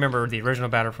mean, I remember the original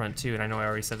Battlefront 2, and I know I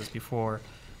already said this before,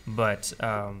 but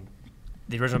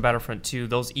the original Battlefront 2,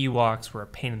 those Ewoks were a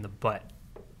pain in the butt.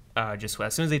 Just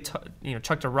as soon as they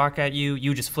chucked a rock at you,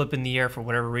 you just flip in the air for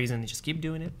whatever reason. You just keep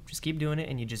doing it,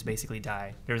 and you just basically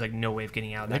die. There's like no way of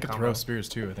getting out of They that could combo. throw spears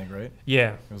too, I think, right?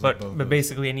 Yeah, was like both but those.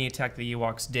 basically any attack the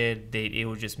Ewoks did, it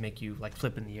would just make you like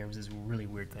flip in the air. It was this really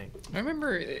weird thing. I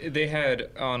remember they had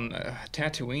on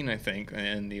Tatooine, I think,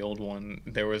 in the old one,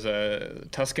 there was a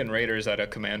Tusken Raiders at a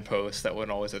command post that would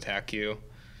always attack you.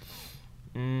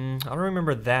 I don't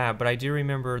remember that, but I do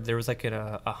remember there was like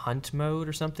a hunt mode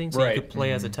or something, so Right. you could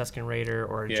play as a Tusken Raider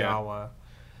or a Yeah. Jawa.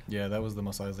 Yeah, that was the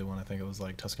Mos Eisley one. I think it was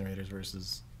like Tusken Raiders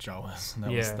versus Jawas.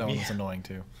 And Yeah. that one was annoying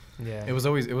too. Yeah, It was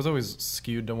always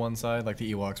skewed to one side. Like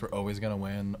the Ewoks were always gonna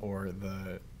win, or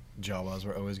the Jawas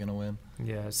were always gonna win.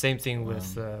 yeah. Same thing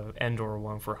with Endor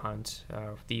one for hunt.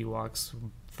 The Ewoks,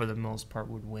 for the most part,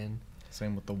 would win.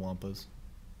 Same with the Wampas.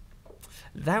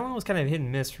 That one was kind of hit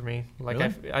and miss for me. Like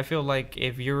Really? I feel like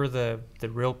if you were the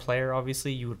real player,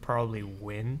 obviously you would probably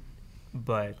win,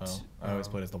 but I always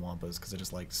played as the Wampas because I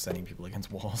just like setting people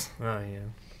against walls. oh yeah.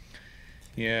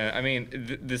 Yeah, I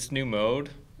mean, this new mode,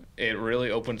 it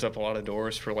really opens up a lot of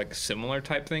doors for like similar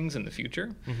type things in the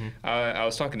future. I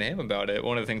was talking to him about it.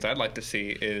 One of the things I'd like to see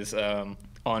is on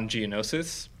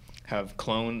Geonosis, have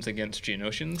clones against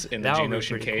Geonosians in the That would be Geonosian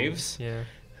pretty cool. caves. Yeah.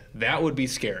 That would be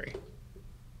scary.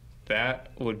 That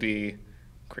would be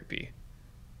creepy.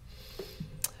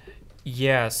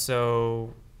 Yeah,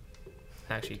 so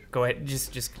actually, go ahead.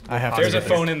 Just I have to There's a get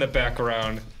this. phone in the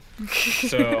background.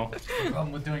 So,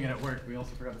 problem with doing it at work, we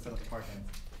also forgot to set up the parking.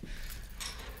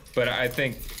 but I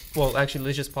think Well, actually,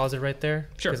 let's just pause it right there.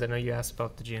 Sure. Because I know you asked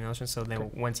about the Geonosian, so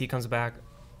then once he comes back,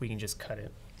 we can just cut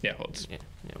it. yeah, well, it's Yeah,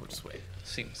 we'll just wait.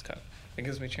 seamless cut. It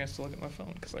gives me a chance to look at my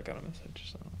phone because I got a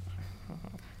message. So.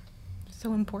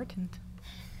 So important.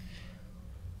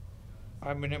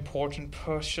 I'm an important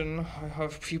person. I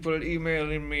have people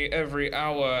emailing me every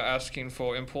hour asking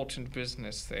for important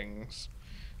business things.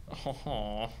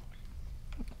 Oh,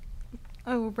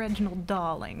 Oh, Reginald,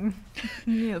 darling.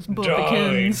 Yes,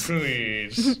 darling, Bubbikins.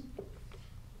 please.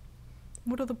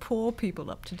 What are the poor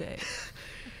people up today?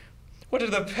 What are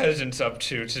the peasants up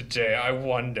to today, I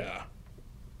wonder?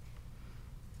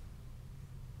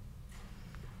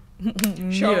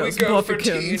 Shall we Yes, go for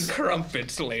tea and Bubbikins.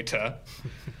 crumpets later?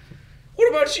 What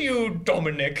about you,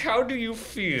 Dominic? How do you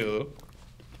feel?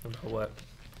 What?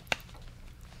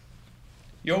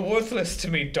 You're worthless to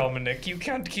me, Dominic. You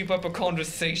can't keep up a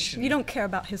conversation. You don't care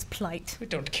about his plight. We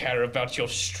don't care about your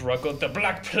struggle. The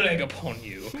Black Plague upon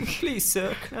you. Please,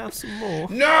 sir, can I have some more?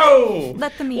 No!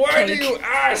 Let them eat Why cake. do you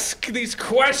ask these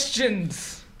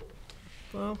questions?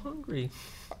 Well, I'm hungry.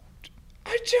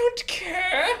 I don't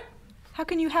care. How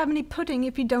can you have any pudding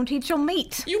if you don't eat your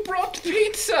meat? You brought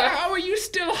pizza. How are you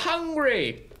still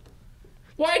hungry?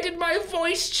 Why did my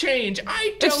voice change?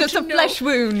 I don't It's just a know. flesh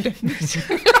wound.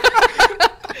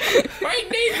 My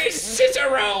name is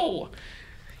Cicero.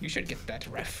 You should get that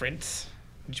reference.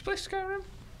 Did you play Skyrim?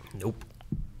 Nope.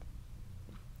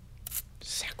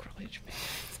 Sacrilege, man.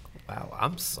 Wow,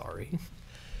 I'm sorry.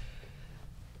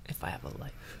 If I have a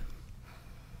life.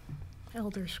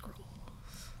 Elder Scrolls.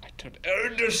 I took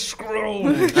Elder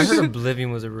Scrolls. I heard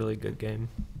Oblivion was a really good game.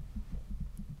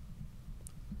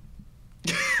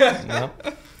 No?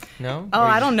 No? Oh, Or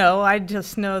you I don't know. I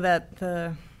just know that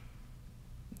the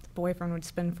boyfriend would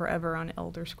spend forever on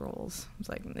Elder Scrolls. It's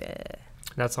like, bleh.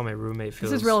 That's how my roommate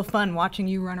feels. This is real fun watching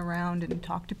you run around and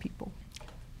talk to people.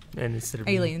 And instead of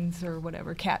Aliens or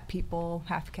whatever, cat people,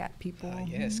 half cat people.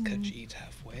 Yes, Khajiit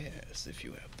halfwares if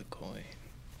you have the coin.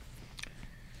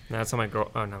 That's how not my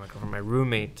girlfriend, my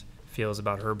roommate feels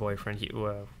about her boyfriend. He,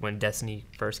 when Destiny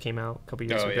first came out a couple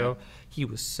years Oh, ago, he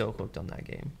was so hooked on that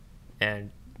game.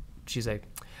 And she's like,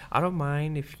 I don't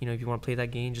mind if you want to play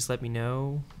that game, just let me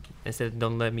know. Instead of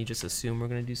don't let me just assume we're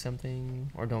gonna do something,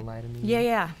 or don't lie to me.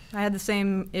 Yeah. I had the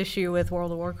same issue with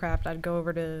World of Warcraft. I'd go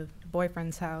over to the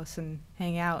boyfriend's house and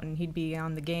hang out, and he'd be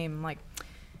on the game. I'm like,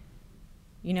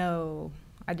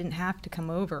 I didn't have to come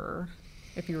over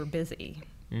if you were busy.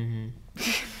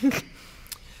 Mm-hmm.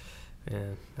 Yeah,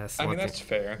 that's. I mean, that's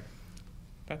fair.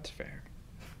 That's fair.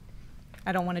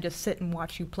 I don't want to just sit and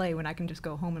watch you play when I can just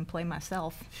go home and play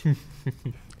myself.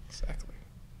 Exactly.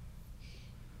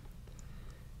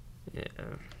 Yeah,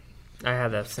 I had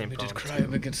that same problem. Did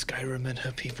crime against Skyrim and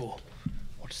her people.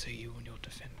 What say you in your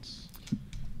defense?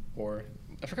 Or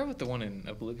I forgot what the one in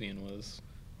Oblivion was,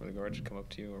 where the guards would come up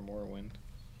to you, or Morrowind.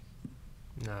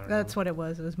 No, I don't That's know. what it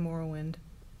was. It was Morrowind.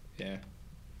 Yeah,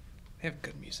 they have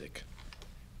good music.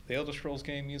 The Elder Scrolls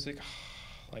game music,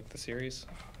 like the series,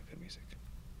 good music.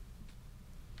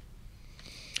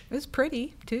 It was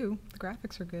pretty too. The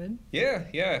graphics are good.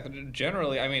 Yeah.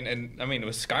 Generally, I mean,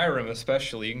 with Skyrim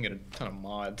especially, you can get a ton of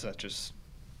mods that just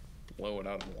blow it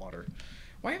out of the water.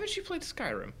 Why haven't you played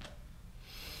Skyrim?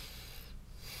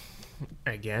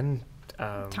 Again,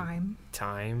 Time,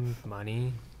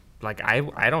 money. Like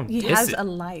I don't. He diss has it. a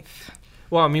life.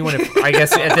 Well, I mean, I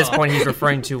guess at this point he's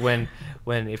referring to when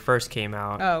it first came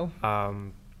out. Oh. For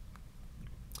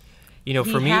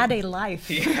me, he had a life.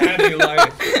 He had a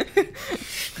life.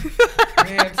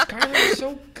 Man, Skyrim's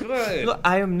so good. Look,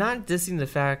 I am not dissing the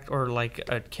fact or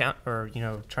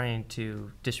trying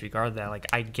to disregard that. Like,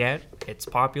 I get it's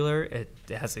popular. It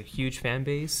has a huge fan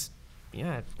base.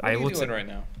 Yeah, What are you doing right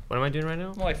now? What am I doing right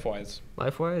now? Life-wise.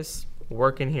 Life-wise,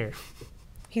 working here.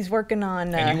 He's working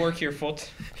on. And you work here full time?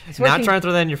 Not trying to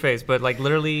throw that in your face, but like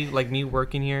literally, like me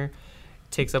working here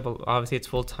takes up. Obviously, it's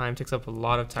full time. Takes up a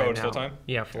lot of time. Oh, it's now. full time?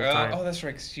 Yeah, full time. Oh, that's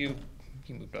right. 'Cause you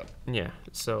moved up. Yeah.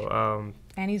 So,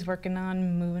 And he's working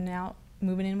on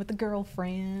moving in with a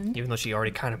girlfriend. even though she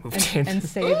already kind of moved in.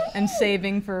 and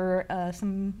saving for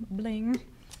some bling.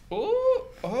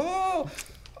 Oh,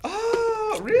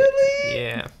 really?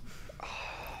 Yeah.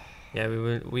 Yeah,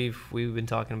 we've been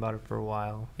talking about it for a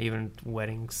while, even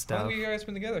wedding How stuff. long have you guys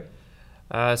been together?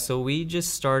 So we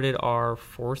just started our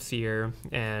 4th year,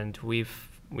 and we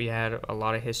had a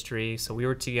lot of history. So we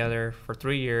were together for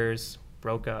 3 years,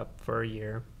 broke up for a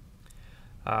year.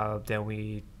 Then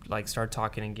we started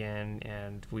talking again,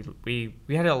 and we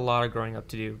had a lot of growing up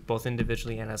to do, both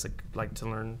individually and to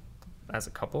learn as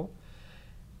a couple.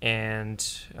 And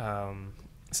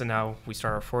so now we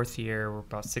start our 4th year. We're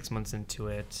about 6 months into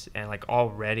it, and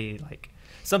already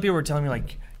some people were telling me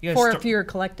you guys 4th year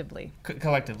collectively.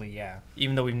 collectively, yeah.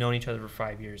 Even though we've known each other for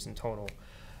 5 years in total,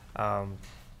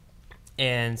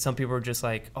 and some people were just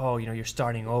like, "Oh, you're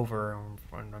starting over,"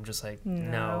 and I'm just like,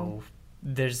 "No,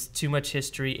 there's too much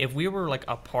history. If we were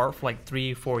apart for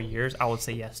 3-4 years, I would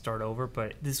say yes, start over.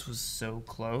 But this was so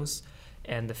close,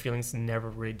 and the feelings never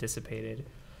really dissipated."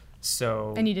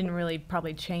 So And you didn't really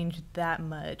probably change that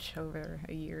much over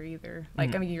a year either. I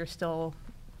mean, you're still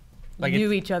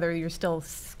knew each other. You're still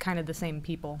kind of the same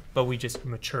people. but we just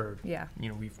matured. Yeah.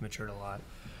 We've matured a lot.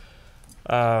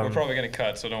 We're probably going to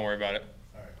cut, so don't worry about it.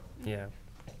 Yeah.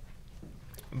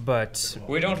 But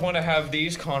We don't want to have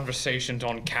these conversations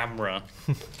on camera.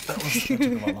 That took a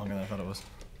lot longer than I thought it was.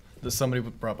 Somebody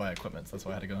brought by equipment, so that's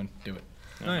why I had to go and do it.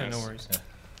 oh yeah, no Nice. worries.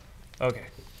 Yeah. Okay.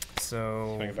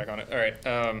 So Let me get back on it. All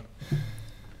right.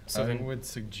 So I then- would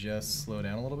suggest slow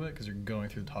down a little bit because you're going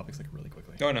through the topics really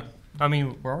quickly. Oh, no. I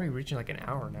mean, we're already reaching an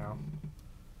hour now.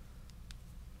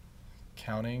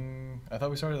 Counting, I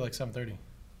thought we started at 7:30.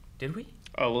 Did we?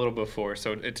 A little before,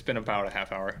 so it's been about a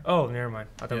half hour. Oh, never mind.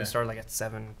 I thought we Yeah. started at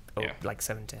 7. Oh, Yeah.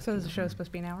 7:10. So is the show supposed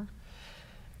to be an hour?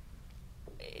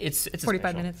 It's a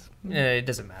 45 special. minutes. It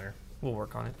doesn't matter. We'll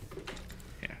work on it.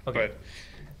 Yeah. Okay. But,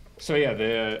 so, yeah,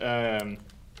 the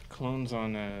clones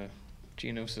on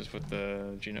Geonosis with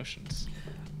the Geonosians.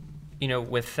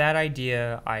 With that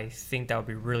idea, I think that would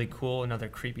be really cool. Another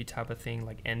creepy type of thing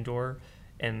like Endor.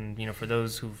 And, for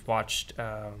those who've watched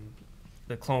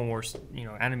the Clone Wars,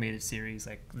 animated series,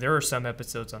 there are some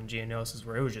episodes on Geonosis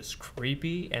where it was just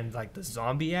creepy and the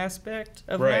zombie aspect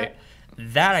of Right.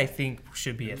 that I think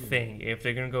should be a thing. If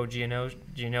they're going to go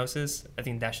Geonosis, I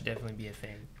think that should definitely be a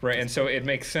thing. Right, and so it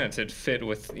makes sense. It fit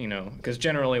with, because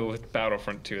generally with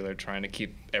Battlefront 2, they're trying to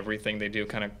keep everything they do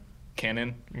kind of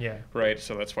canon. Yeah. Right,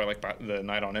 so that's why the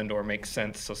Night on Endor makes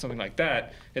sense. So something like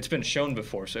that, it's been shown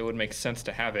before, so it would make sense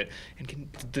to have it. And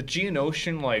the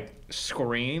Geonosian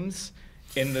screams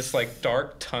in this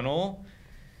dark tunnel,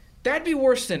 that'd be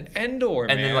worse than Endor,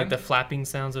 And man. then the flapping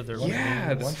sounds of their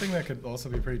Yeah. One thing that could also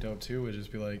be pretty dope too would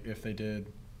just be if they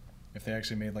did if they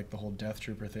actually made like the whole Death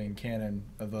Trooper thing canon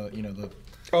of the the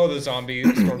the zombie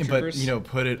stormtroopers. But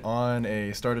put it on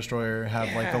a Star Destroyer,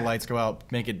 have like the lights go out,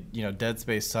 make it Dead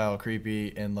Space style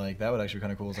creepy, and like that would actually be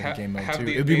kind of cool as like a game mode too.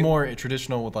 It'd be more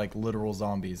traditional with like literal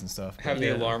zombies and stuff. Have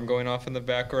the alarm going off in the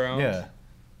background. Yeah.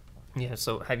 Yeah.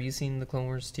 So have you seen the Clone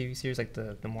Wars TV series, like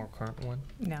the more current one?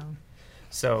 No.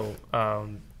 So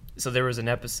so there was an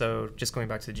episode, just going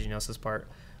back to the Geonosis part,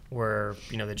 where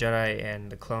the Jedi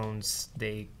and the clones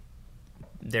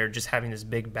they're just having this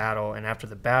big battle, and after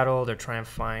the battle they're trying to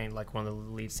find like one of the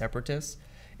lead separatists,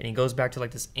 and he goes back to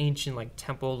like this ancient like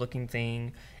temple looking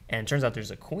thing, and it turns out there's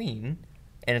a queen,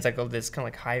 and it's like this kind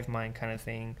of like hive mind kind of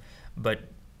thing, but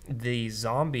the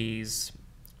zombies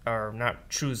are not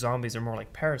true zombies, they're more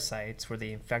like parasites where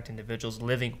they infect individuals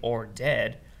living or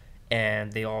dead,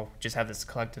 and they all just have this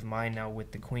collective mind now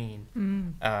with the queen.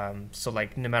 So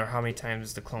like no matter how many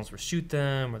times the clones would shoot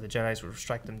them or the Jedis would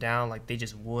strike them down, like they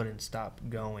just wouldn't stop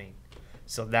going.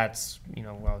 So that's what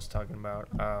I was talking about.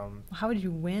 How would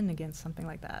you win against something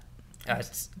like that?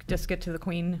 Just get to the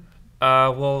queen.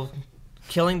 Well,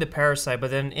 killing the parasite, but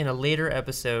then in a later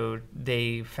episode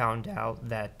they found out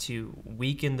that to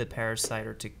weaken the parasite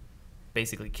or to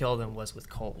basically kill them was with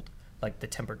cold. Like the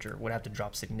temperature would have to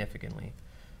drop significantly.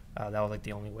 That was like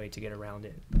the only way to get around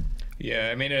it. Yeah,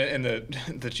 I mean, and the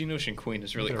Geonosian queen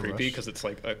is really creepy because it's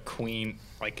like a queen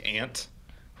like ant,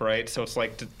 right? So it's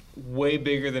like way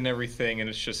bigger than everything, and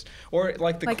it's just or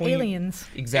like the like queen. Aliens.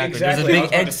 Exactly. There's a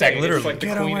big egg sac, literally. Like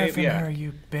Get away from her,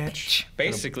 you bitch.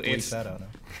 Basically, it's that out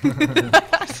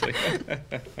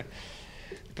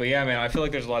But yeah, man, I feel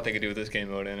like there's a lot they could do with this game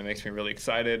mode, and it makes me really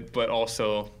excited. But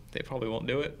also, they probably won't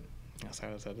do it. As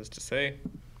sad as that is to say,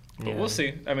 but we'll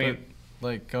see. I mean.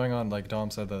 Like going on, like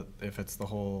Dom said, that if it's the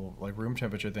whole like room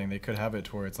temperature thing, they could have it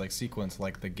to where it's like sequence,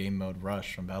 like the game mode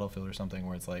Rush from Battlefield or something,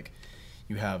 where it's like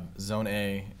you have Zone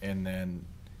A, and then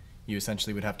you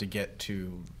essentially would have to get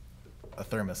to a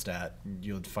thermostat.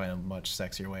 You'd find a much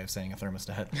sexier way of saying a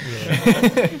thermostat.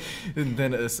 Yeah. And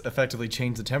then effectively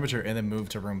change the temperature, and then move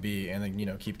to room B, and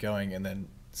then keep going, and then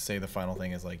say the final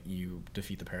thing is like you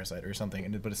defeat the parasite or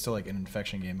something. But it's still like an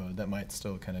infection game mode that might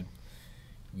still kind of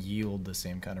yield the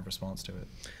same kind of response to it.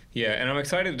 Yeah, and I'm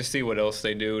excited to see what else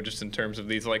they do just in terms of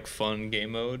these like fun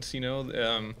game modes,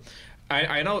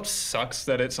 I know it sucks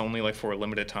that it's only like for a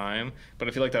limited time, but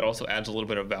I feel like that also adds a little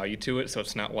bit of value to it, so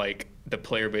it's not like the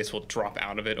player base will drop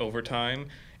out of it over time.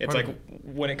 It's like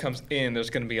when it comes in, there's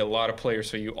going to be a lot of players,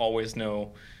 so you always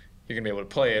know you're going to be able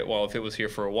to play it, while if it was here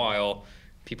for a while,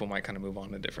 people might kind of move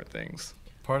on to different things.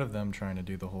 Part of them trying to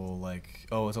do the whole like,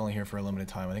 it's only here for a limited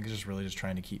time, I think it's just really just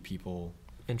trying to keep people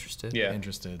interested.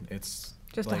 It's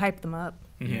just like, to hype them up.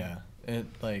 Yeah,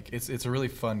 it's a really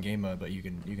fun game mode, but you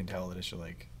can tell that it's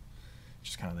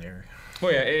just kind of there.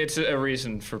 Well, yeah, it's a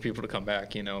reason for people to come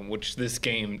back, which this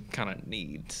game kind of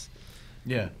needs.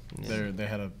 Yeah, they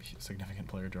had a significant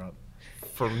player drop.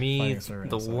 For me,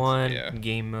 the one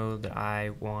game mode that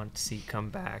I want to see come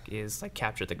back is like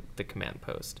capture the command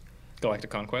post.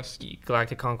 Galactic Conquest,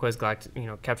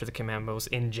 capture the command post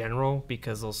in general,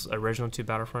 because those original two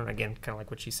Battlefront, again, kind of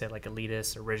like what you said, like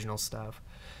elitist original stuff.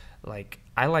 Like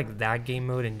I like that game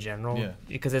mode in general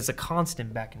because it's a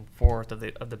constant back and forth of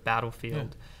the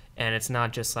battlefield, and it's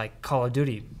not just like Call of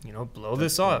Duty, blow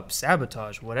this up,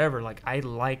 sabotage, whatever. Like I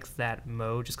like that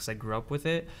mode just because I grew up with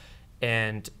it,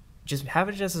 and just have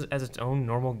it just as its own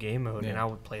normal game mode, and I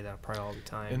would play that probably all the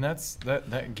time. And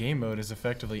that game mode is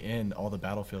effectively in all the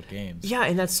Battlefield games. Yeah,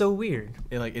 and that's so weird.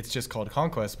 It's just called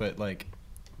Conquest, but like,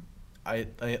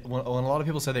 when a lot of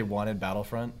people said they wanted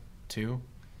Battlefront 2,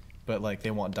 but like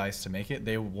they want DICE to make it,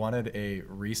 they wanted a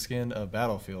reskin of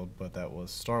Battlefield, but that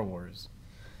was Star Wars.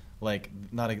 Like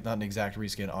not an exact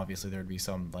reskin. Obviously, there would be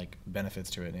some like benefits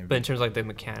to it. But in terms of like the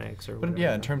mechanics or whatever. But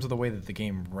yeah, in terms of the way that the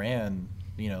game ran.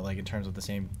 Like in terms of the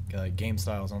same game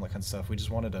styles and all that kind of stuff, we just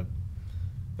wanted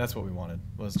that's what we wanted,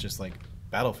 was just like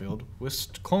Battlefield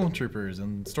with clone troopers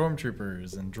and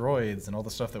stormtroopers and droids and all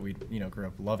the stuff that we grew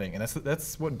up loving. And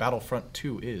that's what Battlefront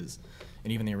 2 is.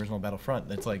 And even the original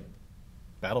Battlefront, it's like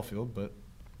Battlefield but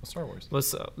with Star Wars. Well,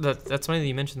 so that's funny that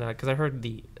you mentioned that, because I heard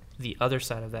the other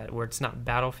side of that, where it's not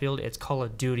Battlefield, it's Call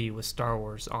of Duty with Star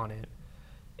Wars on it.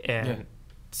 And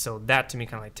so that to me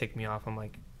kind of like ticked me off. I'm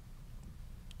like,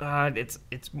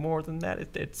 it's more than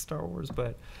that. It's Star Wars,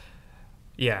 but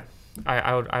yeah,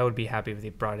 I would be happy if they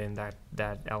brought in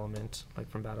that element like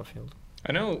from Battlefield.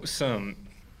 I know some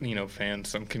fans,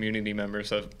 some community members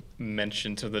have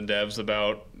mentioned to the devs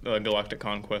about Galactic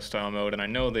Conquest style mode, and I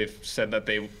know they've said that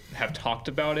they have talked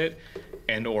about it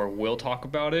and or will talk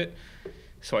about it.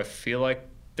 So I feel like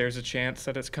there's a chance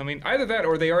that it's coming. Either that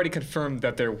or they already confirmed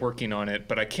that they're working on it,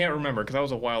 but I can't remember because that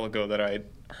was a while ago that I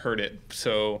heard it.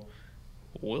 So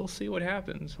we'll see what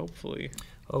happens, hopefully.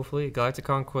 Galactic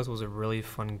Conquest was a really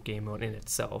fun game mode in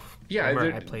itself. Yeah,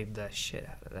 I played the shit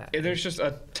out of that. There's just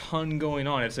a ton going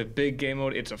on. It's a big game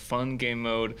mode. It's a fun game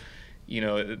mode. I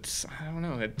don't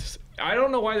know. I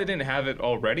don't know why they didn't have it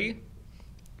already,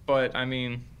 but I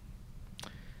mean,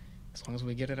 as long as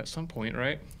we get it at some point,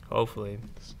 right? Hopefully.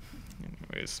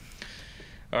 Anyways.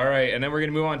 All right, and then we're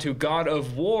going to move on to God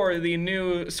of War, the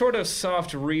new sort of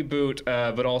soft reboot,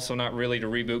 but also not really to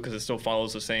reboot because it still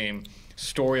follows the same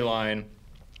storyline.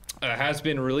 Has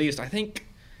been released, I think,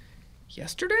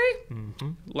 yesterday?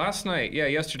 Mm-hmm. Last night, yeah,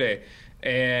 yesterday.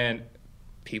 And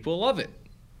people love it.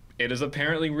 It is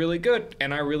apparently really good,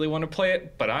 and I really want to play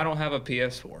it, but I don't have a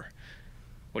PS4.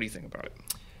 What do you think about it?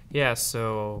 Yeah,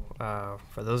 so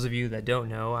for those of you that don't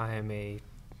know, I am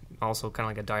also kind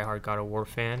of like a diehard God of War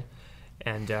fan.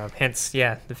 And hence,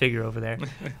 the figure over there.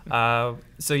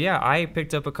 So I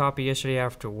picked up a copy yesterday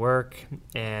after work,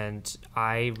 and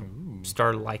I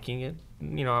started liking it.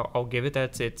 I'll give it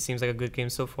that. It seems like a good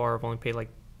game so far. I've only played like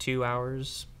 2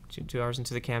 hours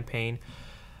into the campaign.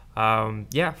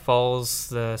 Follows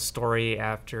the story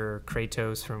after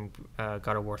Kratos from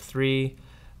God of War 3,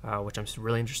 which I'm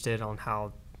really interested on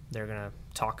how they're going to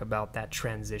talk about that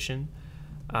transition.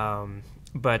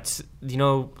 But,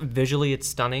 visually it's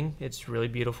stunning. It's really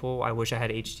beautiful. I wish I had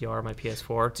HDR on my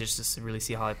PS4 just to really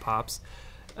see how it pops.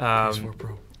 PS4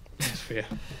 Pro.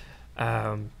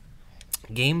 Yeah.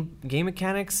 Game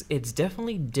mechanics, it's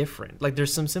definitely different. Like,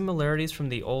 there's some similarities from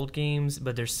the old games,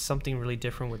 but there's something really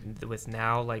different with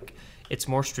now. Like, it's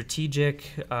more strategic,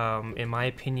 in my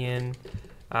opinion.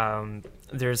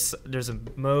 There's a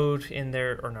mode in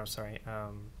there,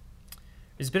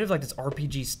 there's a bit of like this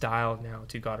RPG style now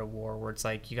to God of War, where it's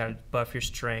like you gotta buff your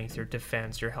strength, your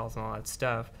defense, your health, and all that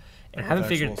stuff. And I haven't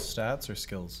figured stats or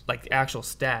skills, like actual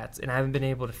stats, and I haven't been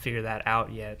able to figure that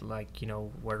out yet. Like,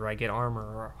 where do I get armor,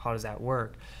 or how does that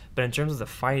work? But in terms of the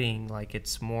fighting, like,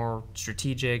 it's more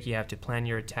strategic. You have to plan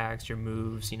your attacks, your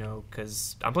moves,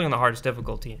 because I'm playing on the hardest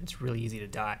difficulty, and it's really easy to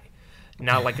die.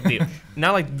 Not like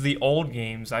the old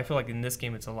games. I feel like in this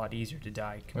game it's a lot easier to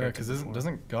die. Yeah, because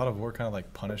doesn't God of War kind of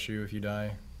like punish you if you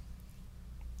die?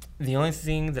 The only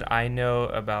thing that I know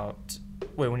about...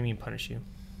 Wait, what do you mean punish you?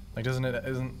 Like,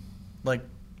 isn't like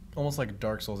almost like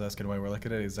Dark Souls-esque in a way where like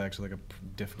it is actually like a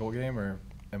difficult game, or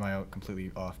am I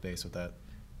completely off base with that?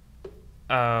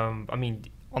 I mean,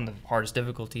 on the hardest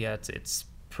difficulty, it's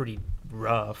pretty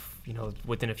rough.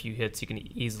 Within a few hits you can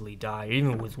easily die,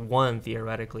 even with one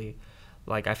theoretically.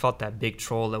 Like, I felt that big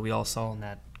troll that we all saw in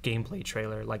that gameplay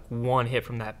trailer. Like, one hit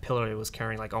from that pillar it was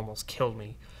carrying like almost killed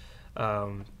me.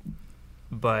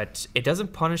 But it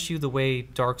doesn't punish you the way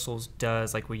Dark Souls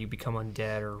does, like where you become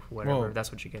undead or whatever. Well,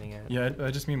 that's what you're getting at. Yeah, I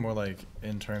just mean more like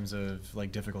in terms of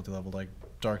like difficulty level. Like,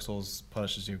 Dark Souls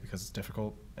punishes you because it's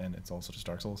difficult, and it's also just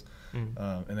Dark Souls. And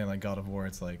then like God of War,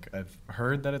 it's like I've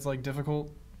heard that it's like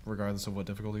difficult regardless of what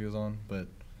difficulty is on, but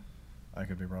I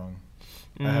could be wrong.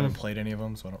 I haven't played any of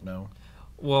them, so I don't know.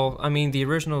 Well, I mean, the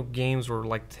original games were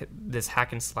like this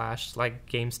hack and slash like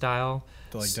game style.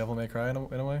 The like Devil May Cry in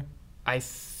a way? I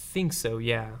think so,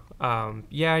 yeah.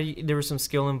 There was some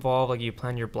skill involved, like you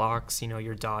plan your blocks,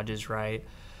 your dodges right.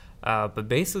 But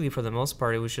basically, for the most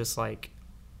part, it was just like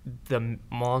the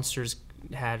monsters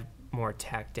had more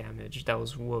attack damage. That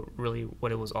was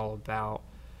what it was all about.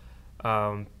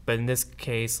 But in this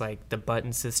case, like the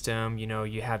button system,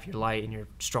 you have your light and your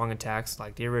strong attacks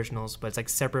like the originals, but it's like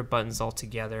separate buttons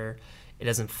altogether. It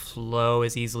doesn't flow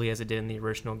as easily as it did in the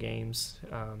original games.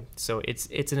 So it's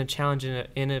in a challenge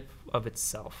in it of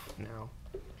itself now.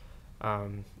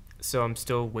 So I'm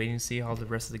still waiting to see how the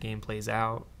rest of the game plays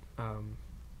out.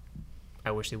 I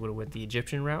wish they would have went the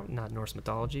Egyptian route, not Norse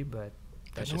mythology, but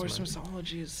that's Norse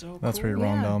mythology is so cool. That's pretty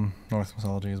wrong, Dom. Norse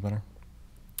mythology is better.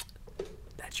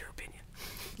 That's your opinion.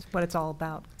 It's what it's all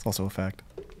about. It's also a fact.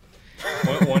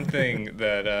 One thing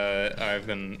that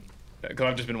because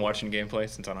I've just been watching gameplay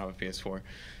since I don't have a PS4.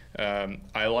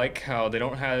 I like how they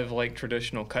don't have like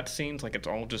traditional cutscenes. Like, it's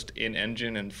all just in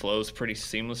engine and flows pretty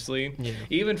seamlessly. Yeah.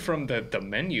 Even from the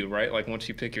menu, right? Like, once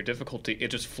you pick your difficulty, it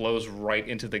just flows right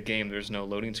into the game. There's no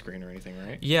loading screen or anything,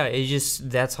 right? Yeah,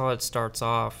 that's how it starts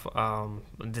off.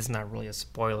 This is not really a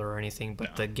spoiler or anything,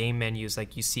 but the game menus,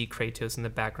 like, you see Kratos in the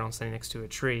background standing next to a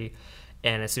tree,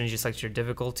 and as soon as you select your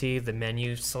difficulty, the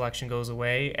menu selection goes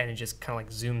away, and it just kind of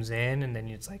like zooms in, and then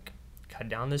it's like, cut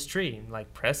down this tree,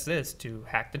 like press this to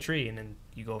hack the tree, and then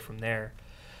you go from there.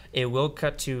 It will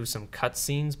cut to some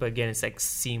cutscenes, but again, it's like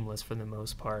seamless for the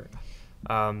most part.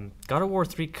 God of War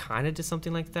 3 kind of did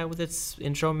something like that with its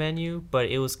intro menu, but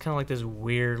it was kind of like this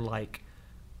weird, like,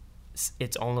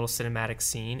 its own little cinematic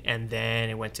scene, and then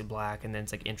it went to black, and then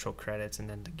it's like intro credits, and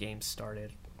then the game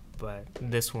started. But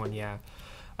this one, yeah.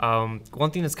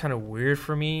 One thing that's kind of weird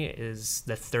for me is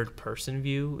the third-person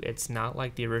view. It's not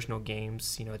like the original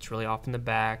games. You know, it's really off in the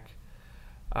back.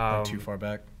 Not too far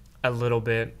back. A little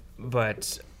bit,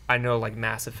 but I know like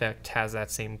Mass Effect has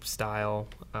that same style,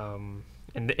 and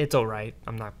it's all right.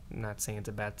 I'm not saying it's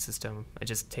a bad system. It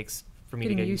just takes for me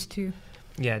Getting to get used to.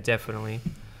 Yeah, definitely.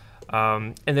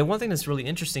 And then one thing that's really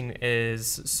interesting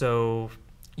is, so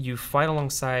you fight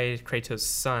alongside Kratos'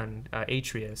 son,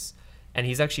 Atreus, and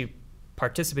he's actually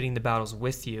participating in the battles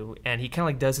with you, and he kind of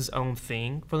like does his own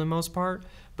thing for the most part,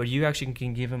 but you actually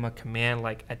can give him a command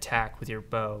like attack with your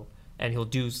bow, and he'll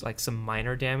do like some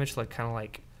minor damage, like kind of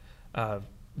like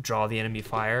draw the enemy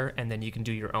fire, and then you can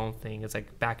do your own thing. It's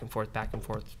like back and forth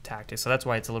tactics. So that's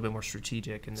why it's a little bit more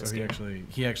strategic in this So game.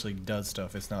 he actually does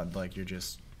stuff. It's not like you're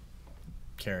just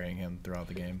carrying him throughout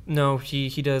the game. No, he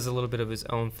does a little bit of his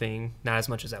own thing, not as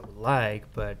much as I would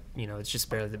like, but you know, it's just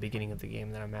barely the beginning of the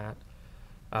game that I'm at.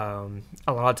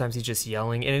 A lot of times he's just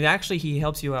yelling, and he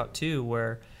helps you out too,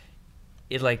 where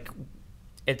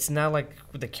it's not like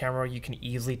with the camera you can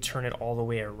easily turn it all the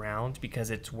way around, because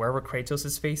it's wherever Kratos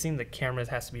is facing, the camera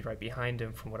has to be right behind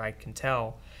him from what I can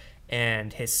tell.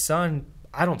 And his son,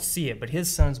 I don't see it, but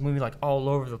his son's moving like all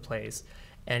over the place,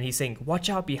 and he's saying, watch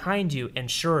out behind you,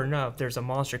 and sure enough, there's a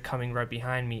monster coming right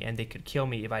behind me, and they could kill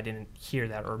me if I didn't hear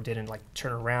that or didn't like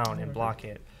turn around and block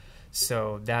it.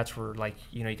 So that's where, like,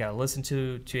 you know, you got to listen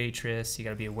to Atreus. You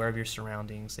got to be aware of your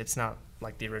surroundings. It's not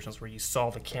like the originals where you saw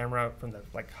the camera from the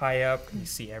like high up and you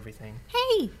see everything.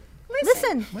 Hey,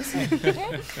 listen.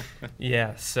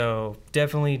 Yeah, so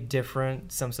definitely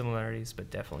different. Some similarities, but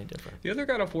definitely different. The other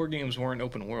God of War games weren't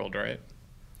open world, right?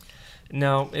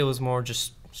 No, it was more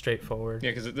just straightforward.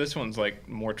 Yeah, because this one's like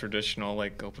more traditional,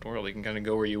 like open world. You can kind of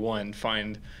go where you want,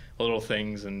 find little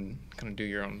things, and kind of do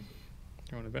your own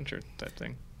adventure type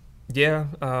thing. Yeah,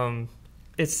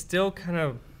 it's still kind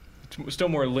of... It's still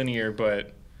more linear,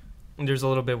 but... There's a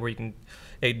little bit where you can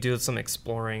do some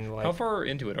exploring. Like, how far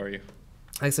into it are you?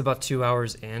 It's about 2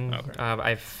 hours in. Okay.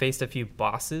 I've faced a few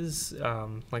bosses,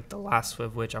 like the last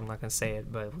of which I'm not going to say it,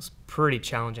 but it was pretty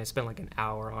challenging. I spent like an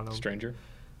hour on them. Stranger?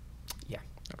 Yeah.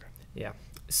 Okay. Yeah.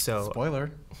 So...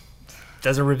 Spoiler.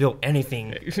 Doesn't reveal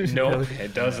anything. No,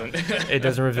 it doesn't. It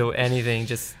doesn't reveal anything,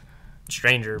 just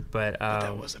Stranger, but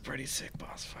that was a pretty sick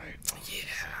boss fight.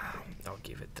 Yeah, I'll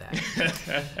give it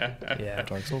that. Yeah.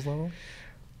 Dark Souls level?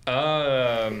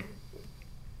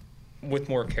 With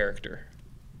more character.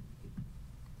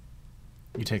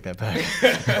 You take that back.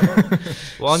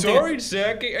 Well, sorry,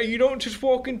 Zach. You don't just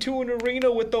walk into an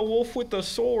arena with the wolf with the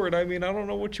sword. I mean, I don't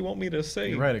know what you want me to say.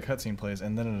 You're right, a cutscene plays,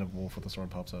 and then a wolf with a sword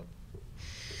pops up.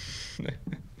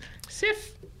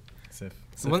 Sif.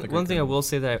 One thing I will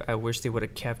say that I wish they would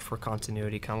have kept for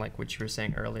continuity, kind of like what you were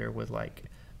saying earlier with like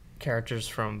characters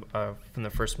from the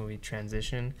first movie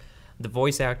transition. The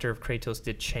voice actor of Kratos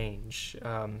did change.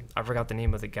 I forgot the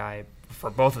name of the guy for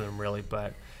both of them really,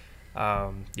 but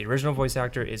the original voice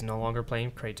actor is no longer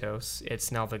playing Kratos.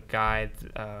 It's now the guy.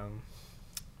 I'm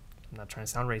not trying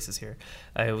to sound racist here.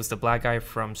 It was the black guy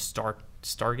from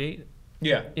Stargate.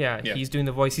 Yeah, he's doing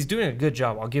the voice. He's doing a good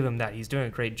job. I'll give him that. He's doing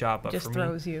a great job. But Just for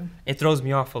throws me, you. it throws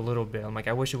me off a little bit. I'm like,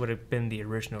 I wish it would have been the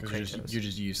original Kratos. You're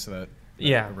just used to that.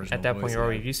 Yeah, original at that voice, point you're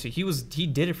already yeah. used to. He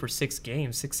did it for 7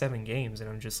 games, and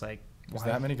I'm just like, Was why?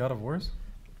 that many God of Wars?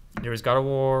 There was God of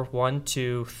War 1,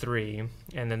 2, 3,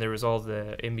 and then there was all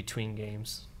the in between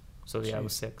games. So yeah, it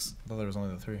was 6. I thought there was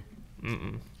only the 3.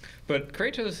 But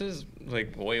Kratos is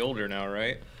like way older now,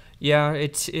 right? Yeah,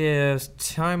 it is.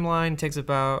 Timeline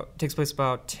takes place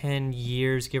about 10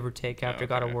 years, give or take, after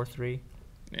God of War 3.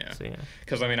 Yeah. So yeah.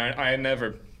 Because I mean, I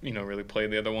never really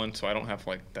played the other one, so I don't have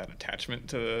like that attachment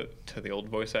to the old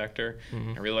voice actor.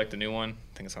 I really like the new one.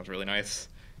 I think it sounds really nice.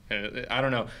 And I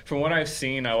don't know. From what I've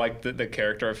seen, I like the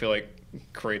character. I feel like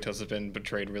Kratos has been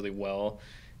portrayed really well.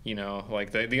 You know,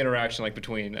 like the interaction like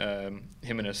between him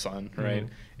and his son, right?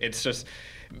 It's just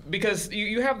because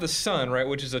you have the son, right,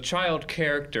 which is a child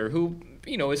character who,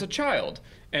 is a child.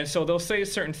 And so they'll say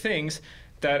certain things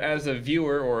that as a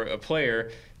viewer or a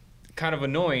player, kind of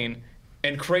annoying,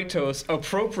 and Kratos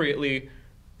appropriately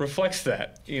reflects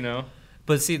that,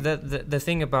 But see, the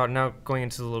thing about now going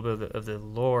into a little bit of the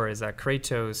lore is that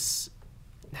Kratos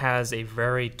has a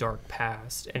very dark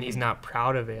past, and he's not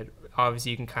proud of it.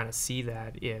 Obviously, you can kind of see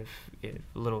that if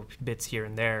little bits here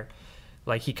and there.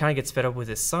 Like, he kind of gets fed up with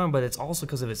his son, but it's also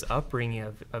because of his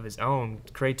upbringing of his own.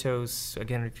 Kratos,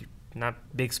 again, not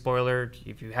big spoiler,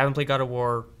 if you haven't played God of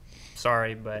War,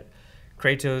 sorry, but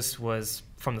Kratos was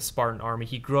from the Spartan army.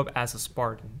 He grew up as a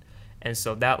Spartan, and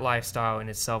so that lifestyle in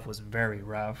itself was very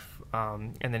rough.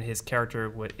 And then his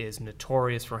character is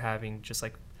notorious for having just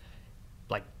like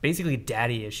basically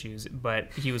daddy issues,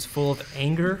 but he was full of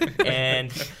anger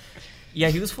and yeah,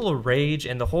 he was full of rage,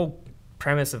 and the whole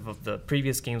premise of the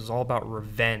previous games was all about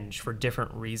revenge for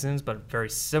different reasons, but very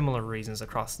similar reasons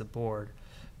across the board.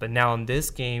 But now in this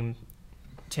game,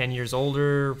 10 years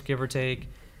older, give or take,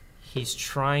 he's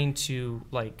trying to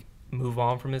like move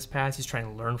on from his past. He's trying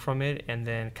to learn from it, and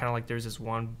then kind of like there's this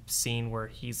one scene where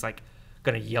he's like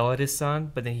gonna yell at his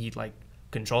son, but then he like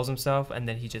controls himself, and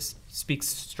then he just speaks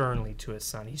sternly to his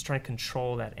son. He's trying to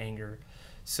control that anger.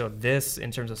 So this, in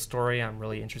terms of story, I'm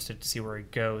really interested to see where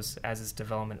it goes as his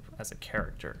development as a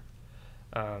character.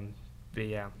 But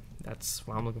yeah, that's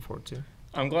what I'm looking forward to.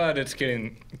 I'm glad it's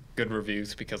getting good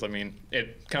reviews because, I mean,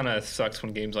 it kind of sucks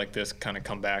when games like this kind of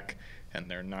come back and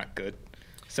they're not good.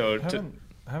 So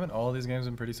haven't all these games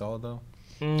been pretty solid, though?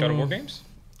 God of War games?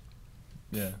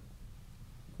 Yeah.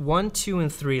 1, 2,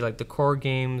 and 3, like the core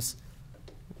games,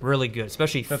 really good,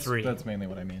 especially 3. That's mainly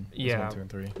what I mean. Yeah. 1, 2, and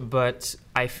 3. But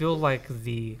I feel like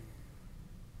the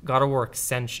God of War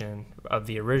extension of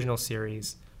the original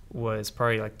series was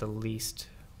probably like the least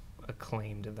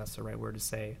acclaimed, if that's the right word to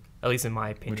say, at least in my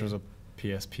opinion. Which was a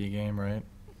PSP game, right?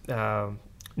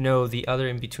 No, the other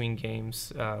in-between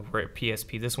games were at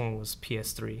PSP. This one was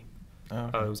PS3. Oh,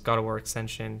 okay. It was God of War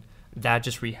extension. That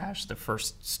just rehashed the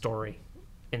first story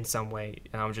in some way.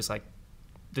 And I was just like,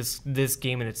 this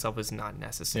game in itself is not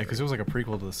necessary. Yeah, because it was like a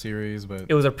prequel to the series, but...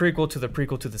 It was a prequel to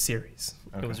the series.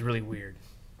 Okay. It was really weird.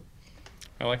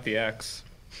 I like the axe.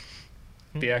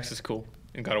 The axe is cool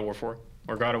in God of War 4.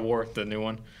 Or God of War, the new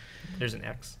one. There's an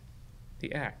X.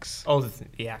 The axe. Oh,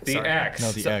 the axe. The sorry. axe.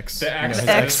 No, the ex. The axe. His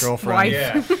Ex- ex-girlfriend.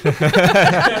 wife.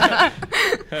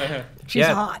 Yeah. She's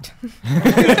Yeah. hot.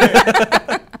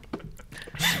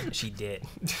 She did.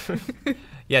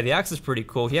 Yeah, the axe is pretty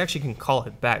cool. He actually can call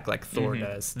it back like Thor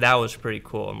does. That was pretty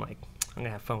cool. I'm like, I'm gonna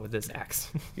have fun with this axe.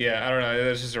 Yeah, I don't know.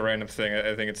 That's just a random thing.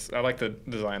 I think I like the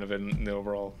design of it and the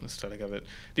overall aesthetic of it.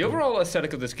 The overall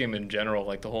aesthetic of this game in general,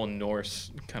 like the whole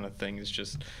Norse kind of thing, is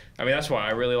just. I mean, that's why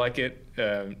I really like it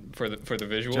for the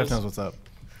visuals. Jeff knows what's up.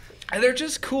 And they're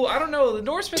just cool. I don't know, the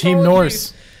Norse mythology. Team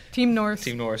Norse. Team Norse.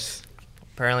 Team Norse.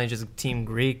 Apparently, just Team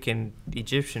Greek and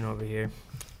Egyptian over here.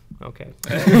 Okay.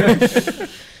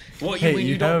 Well, Hey, you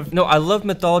you don't. have... No, I love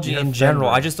mythology You in have general.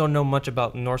 Fenrir. I just don't know much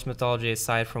about Norse mythology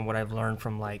aside from what I've learned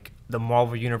from like the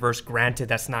Marvel universe. Granted,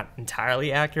 that's not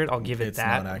entirely accurate. I'll give it It's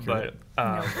that. not accurate.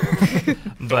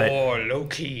 But Thor,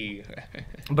 Loki.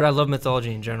 but I love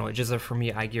mythology in general. It's just that for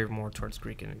me, I gear more towards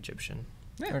Greek and Egyptian.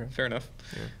 Yeah, Okay. fair enough.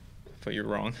 Yeah. But you're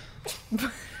wrong.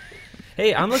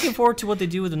 Hey, I'm looking forward to what they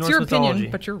do with the It's Norse your mythology.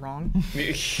 opinion, but you're wrong.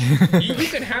 you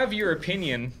can have your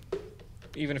opinion,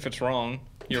 even if it's wrong.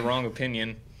 Your wrong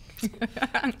opinion.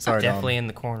 Sorry, Dom. Definitely in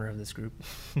the corner of this group.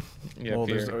 Yeah, Well,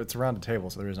 Peter. it's around a table,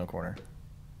 so there is no corner.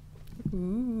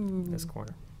 Ooh. This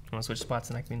corner. You want to switch spots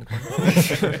and I can be in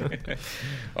the corner?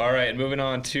 All right, moving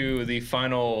on to the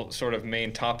final sort of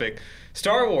main topic,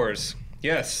 Star Wars.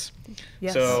 Yes.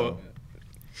 Yes. So,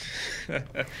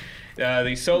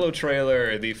 the solo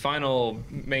trailer, the final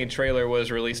main trailer, was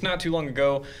released not too long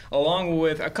ago, along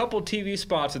with a couple TV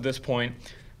spots at this point.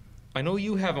 I know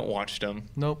you haven't watched them.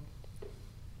 Nope.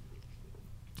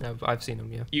 I've seen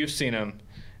them, yeah. You've seen them.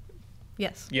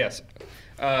 Yes. Yes.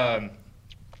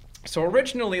 So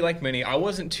originally, like many, I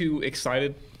wasn't too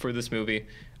excited for this movie.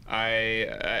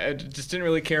 I just didn't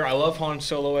really care. I love Han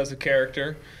Solo as a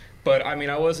character, but I mean,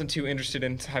 I wasn't too interested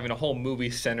in having a whole movie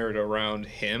centered around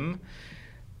him.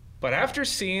 But after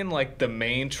seeing like the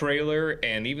main trailer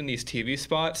and even these TV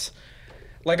spots,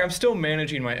 like I'm still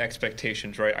managing my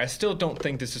expectations, right? I still don't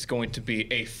think this is going to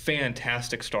be a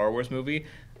fantastic Star Wars movie,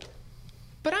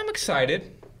 but I'm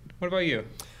excited. What about you?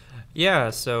 Yeah,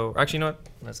 so actually, you know what?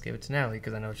 Let's give it to Natalie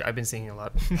because I know I've been seeing it a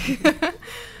lot.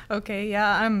 Okay,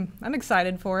 yeah, I'm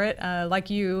excited for it. Like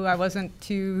you, I wasn't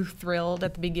too thrilled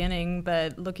at the beginning,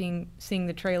 but seeing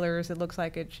the trailers, it looks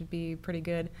like it should be pretty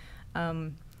good.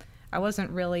 I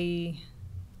wasn't really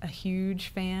a huge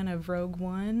fan of Rogue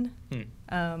One.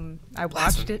 I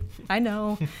watched it. I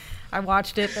know, I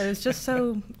watched it, but it was just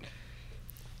so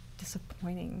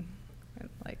disappointing.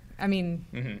 Like, I mean,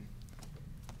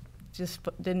 just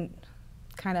didn't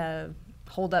kind of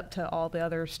hold up to all the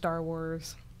other Star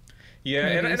Wars. Yeah,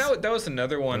 and that was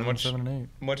another one, 7 and 8.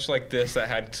 much like this, that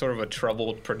had sort of a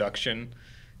troubled production,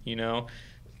 you know?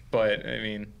 But, I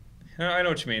mean, I know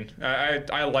what you mean.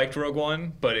 I liked Rogue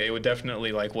One, but it would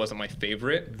definitely like wasn't my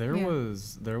favorite. There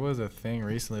was a thing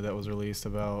recently that was released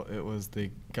about it was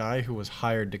the guy who was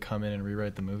hired to come in and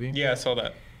rewrite the movie. Yeah, I saw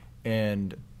that.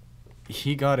 And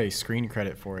he got a screen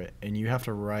credit for it, and you have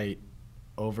to rewrite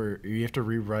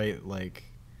like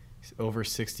over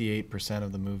 68%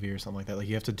 of the movie or something like that. Like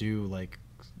you have to do like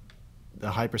a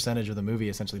high percentage of the movie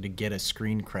essentially to get a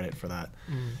screen credit for that.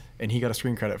 And he got a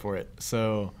screen credit for it.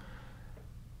 So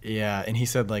yeah, and he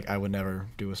said like I would never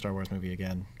do a Star Wars movie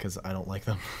again because I don't like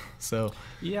them. So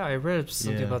yeah, I read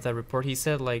something about that report. He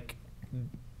said like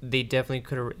they definitely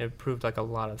could have improved like a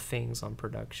lot of things on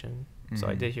production. So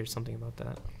I did hear something about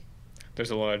that. There's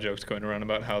a lot of jokes going around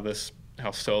about how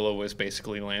Solo was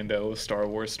basically Lando's Star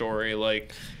Wars story.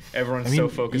 Like everyone's so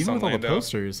focused on Lando. Even with all the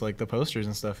posters, like the posters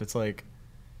and stuff, it's like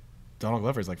Donald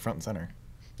Glover's like front and center.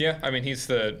 Yeah, I mean he's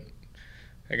I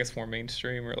guess more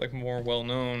mainstream or like more well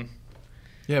known.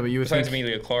 Yeah, but you would besides think,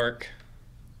 Emilia Clarke.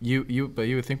 But you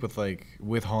would think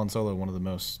with Han Solo, one of the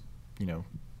most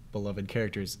beloved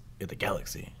characters in the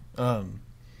galaxy,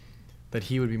 that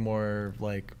he would be more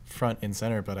like front and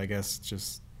center. But I guess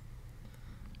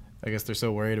they're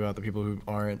so worried about the people who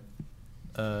aren't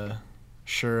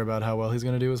sure about how well he's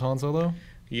going to do as Han Solo.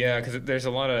 Yeah, because there's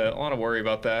a lot of worry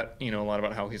about that. A lot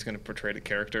about how he's going to portray the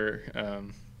character.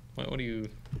 What do you?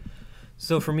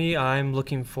 So for me, I'm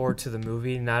looking forward to the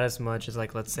movie, not as much as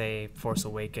like let's say Force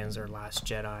Awakens or Last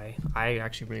Jedi. I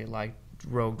actually really liked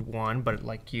Rogue One, but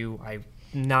like you, I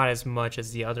not as much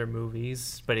as the other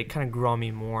movies. But it kind of grew on me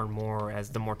more and more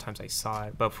as the more times I saw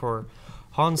it. But for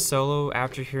Han Solo,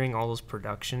 after hearing all those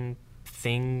production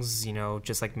things,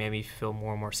 just like made me feel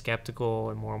more and more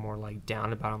skeptical and more like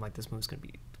down about it. I'm like, this movie's gonna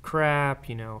be crap,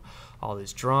 all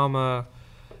this drama.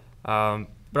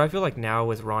 But I feel like now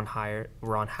with Ron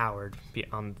Howard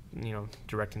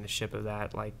directing the ship of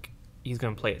that, like he's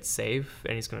gonna play it safe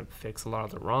and he's gonna fix a lot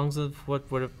of the wrongs of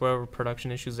whatever production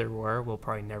issues there were. We'll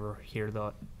probably never hear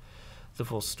the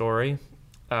full story.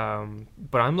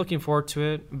 But I'm looking forward to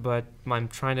it, but I'm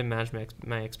trying to manage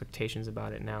my expectations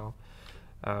about it now.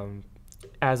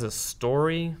 As a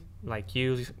story, like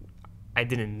you, I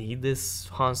didn't need this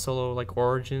Han Solo like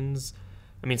origins.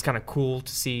 I mean, it's kind of cool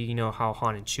to see, how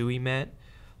Han and Chewie met.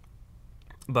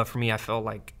 But for me, I felt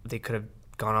like they could have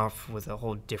gone off with a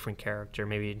whole different character,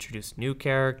 maybe introduced new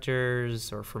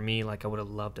characters, or for me, like I would have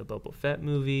loved a Boba Fett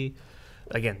movie.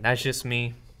 Again, that's just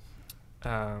me.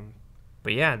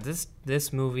 But yeah,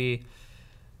 this movie,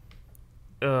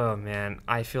 oh man,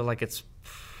 I feel like it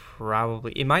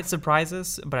might surprise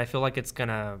us, but I feel like it's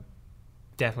gonna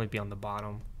definitely be on the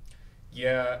bottom.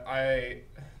 Yeah,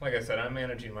 like I said, I'm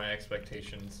managing my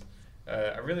expectations.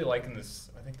 I really like in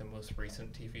this, I think the most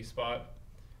recent TV spot,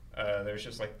 there's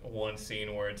just like one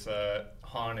scene where it's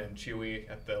Han and Chewie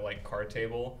at the like card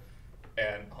table,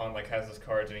 and Han like has his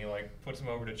cards and he like puts them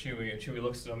over to Chewie, and Chewie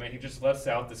looks at him and he just lets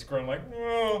out this grunt like,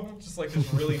 oh, just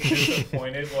really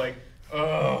disappointed, like,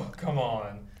 oh, come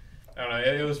on. I don't know,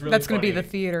 it was really That's going to funny. be the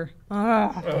theater.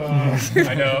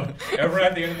 I know. Everyone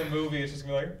at the end of the movie is just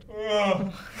going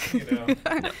to be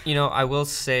like, I will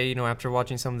say, after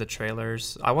watching some of the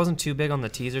trailers, I wasn't too big on the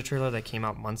teaser trailer that came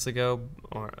out months ago,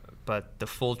 but the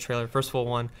full trailer, first full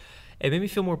one, it made me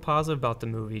feel more positive about the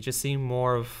movie. Just seeing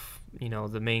more of,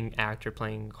 the main actor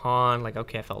playing Han, like,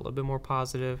 okay, I felt a little bit more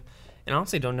positive. And I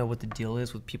honestly don't know what the deal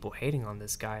is with people hating on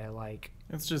this guy. Like,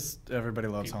 it's just everybody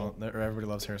loves everybody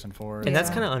loves Harrison Ford. And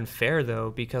that's kind of unfair though,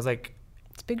 because like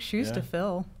it's big shoes to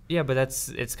fill. Yeah, but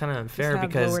it's kind of unfair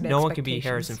because no one can be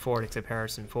Harrison Ford except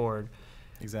Harrison Ford.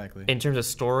 Exactly. In terms of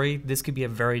story, this could be a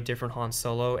very different Han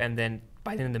Solo, and then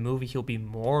by the end of the movie, he'll be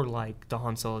more like the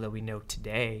Han Solo that we know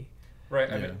today. Right.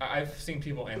 Yeah. I mean, I've seen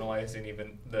people analyzing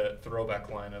even the throwback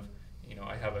line of,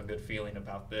 I have a good feeling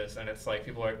about this, and it's like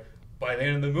people are like, by the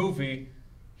end of the movie,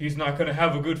 he's not going to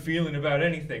have a good feeling about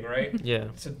anything, right? Yeah.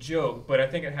 It's a joke, but I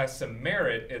think it has some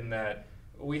merit in that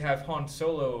we have Han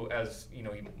Solo as,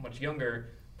 much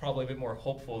younger, probably a bit more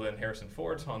hopeful than Harrison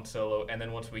Ford's Han Solo, and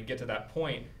then once we get to that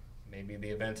point, maybe the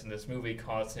events in this movie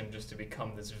cause him just to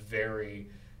become this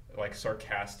very, like,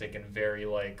 sarcastic and very,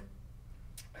 like,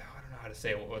 I don't know how to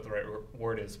say what the right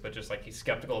word is, but just, like, he's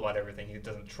skeptical about everything. He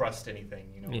doesn't trust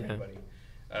anything, or anybody.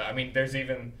 I mean, there's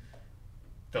even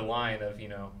the line of,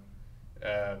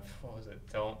 what was it?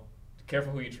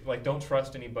 Careful who you don't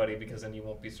trust anybody because then you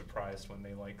won't be surprised when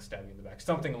they like stab you in the back.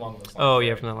 Something along those lines. Oh yeah,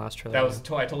 right? From the last trailer. That was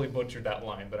I totally butchered that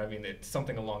line, but I mean it's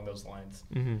something along those lines.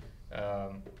 Mm-hmm.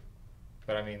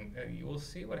 But I mean, you will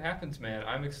see what happens, man.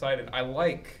 I'm excited. I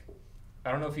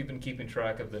don't know if you've been keeping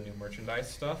track of the new merchandise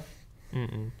stuff.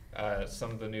 Mm-mm.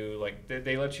 Some of the new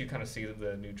they let you kind of see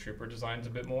the new trooper designs a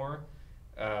bit more.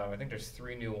 I think there's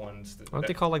 3 new ones. Aren't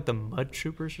they called like the Mud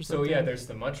Troopers or something? So yeah, there's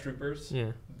the Mud Troopers.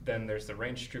 Yeah. Then there's the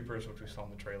Range Troopers, which we saw in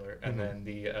the trailer, and then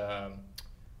the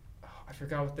I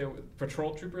forgot what they were.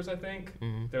 Patrol Troopers, I think.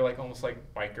 They're like almost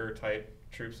like biker type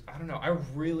troops. I don't know. I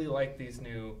really like these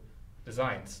new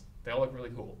designs. They all look really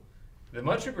cool. The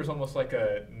Mud Trooper is almost like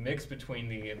a mix between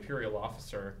the Imperial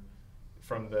Officer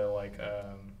from the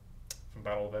from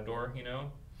Battle of Endor, you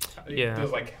know. Yeah.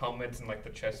 Those like helmets and like the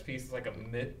chest piece. It's like a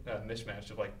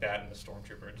mismatch of like that and the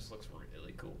Stormtrooper. It just looks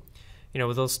really cool. You know,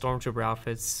 with those Stormtrooper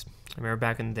outfits, I remember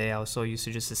back in the day I was so used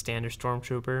to just the standard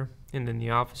Stormtrooper and then the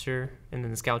Officer and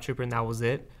then the Scout Trooper, and that was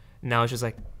it. Now it's just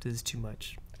like, this is too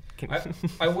much.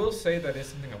 I will say that is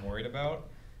something I'm worried about,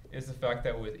 is the fact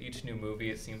that with each new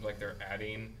movie it seems like they're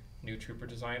adding new trooper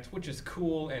designs, which is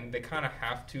cool, and they kind of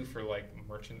have to for like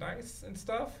merchandise and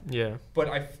stuff. Yeah. But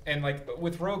like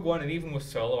with Rogue One and even with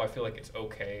Solo, I feel like it's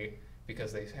okay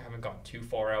because they haven't gone too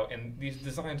far out, and these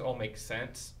designs all make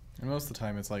sense. And most of the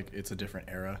time, it's like it's a different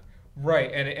era.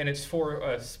 Right, and it's for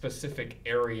a specific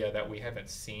area that we haven't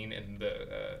seen in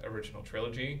the original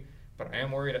trilogy. But I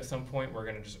am worried at some point we're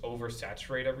going to just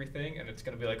oversaturate everything, and it's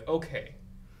going to be like, okay,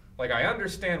 like I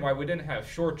understand why we didn't have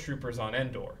shore troopers on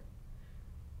Endor,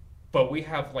 but we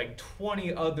have like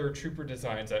 20 other trooper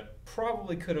designs that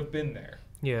probably could have been there.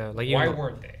 Yeah, like why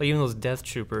weren't they? Like even those Death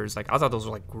Troopers, like I thought those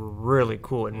were like really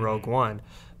cool in Rogue One,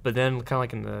 but then kind of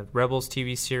like in the Rebels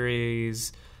TV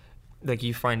series, like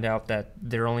you find out that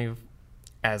they're only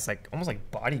as like almost like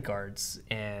bodyguards,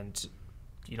 and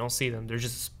you don't see them. They're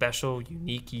just a special,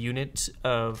 unique unit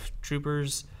of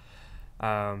troopers.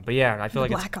 But yeah, I feel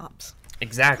like Black Ops.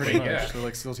 Exactly. Pretty much. Yeah. They're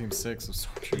like SEAL Team 6 of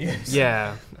Stormtroopers.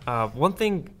 Yeah. One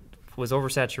thing was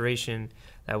oversaturation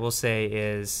that I will say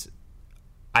is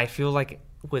I feel like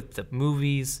with the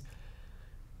movies,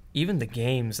 even the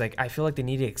games, like I feel like they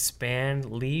need to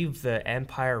expand, leave the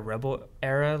Empire Rebel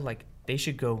era. Like they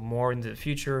should go more into the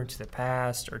future, into the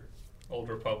past, or Old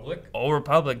Republic. Old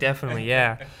Republic, definitely,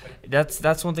 yeah.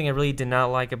 That's one thing I really did not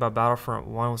like about Battlefront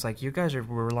 1 was like you guys are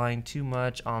relying too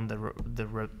much on the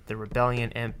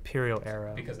Rebellion Imperial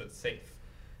era. Because it's safe.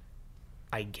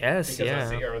 I guess, because yeah.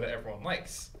 that's the era that everyone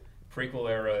likes. Prequel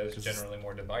era is generally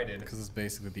more divided. Because it's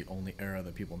basically the only era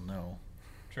that people know.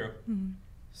 True.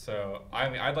 So, I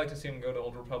mean, I'd like to see him go to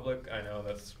Old Republic. I know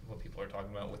that's what people are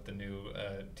talking about with the new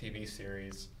TV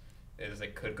series, is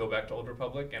it could go back to Old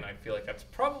Republic, and I feel like that's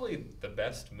probably the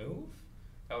best move.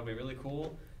 That would be really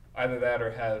cool. Either that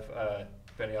or have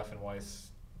Benioff and Weiss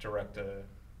direct a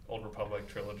Old Republic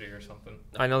trilogy or something.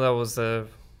 I know that was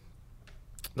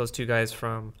those two guys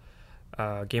from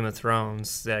Game of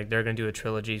Thrones, that they're going to do a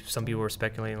trilogy. Some people were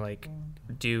speculating, like,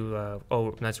 do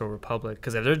Knights of the Old Republic.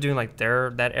 Because if they're doing, like,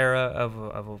 that era of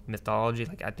a mythology,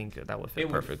 like, I think that would fit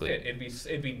perfectly.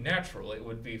 It'd be natural. It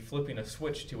would be flipping a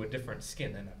switch to a different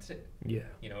skin, and that's it. Yeah.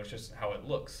 You know, it's just how it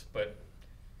looks. But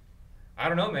I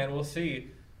don't know, man. We'll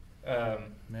see.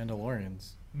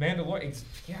 Mandalorians. Mandalorian,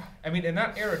 yeah. I mean, in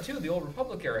that era, too, the Old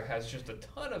Republic era has just a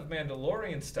ton of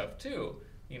Mandalorian stuff, too.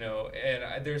 You know,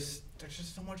 and there's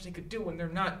just so much they could do, and they're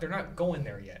not going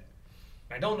there yet.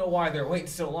 I don't know why they're waiting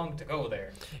so long to go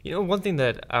there. You know, one thing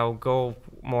that I'll go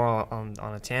more on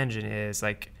a tangent is,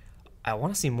 like, I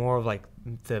want to see more of, like,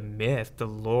 the myth, the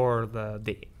lore,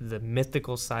 the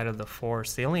mythical side of the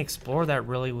Force. They only explore that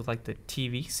really with, like, the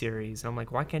TV series. And I'm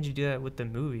like, why can't you do that with the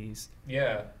movies?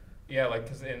 Yeah, like,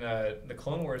 because in the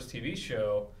Clone Wars TV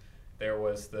show, there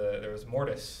was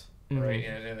Mortis, right?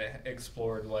 And it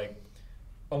explored, like,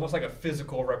 almost like a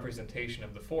physical representation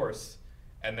of the Force.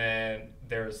 And then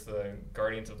there's the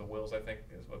Guardians of the Wills, I think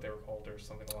is what they were called, or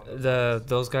something along those lines.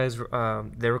 Those guys,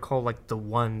 they were called like the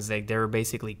Ones. They were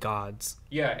basically gods.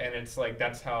 Yeah, and it's like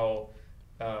that's how,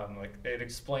 like it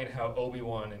explained how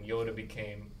Obi-Wan and Yoda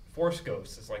became Force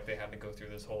ghosts. It's like they had to go through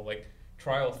this whole like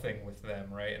trial thing with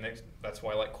them, right? And that's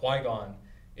why like Qui-Gon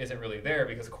isn't really there,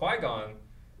 because Qui-Gon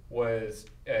was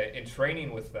in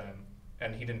training with them,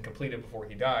 and he didn't complete it before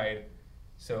he died,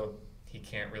 so he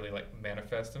can't really like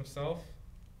manifest himself.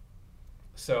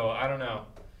 So I don't know.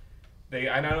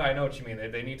 I know what you mean.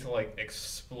 They need to like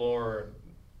explore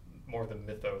more of the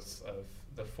mythos of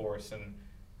the Force, and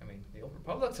I mean the Old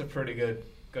Republic's a pretty good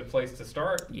place to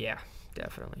start. Yeah,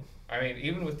 definitely. I mean,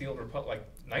 even with the Old Republic,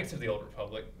 like Knights of the Old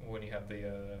Republic, when you have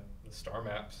the star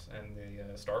maps and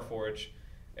the Star Forge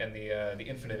and the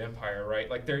Infinite Empire, right?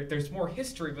 Like there's more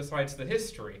history besides the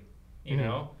history, you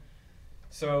know.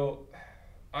 So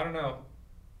I don't know.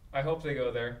 I hope they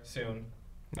go there soon.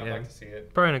 I'd like to see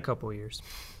it. Probably in a couple of years.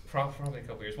 Probably a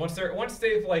couple of years. Once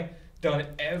they've like done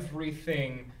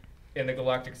everything in the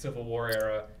Galactic Civil War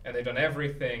era, and they've done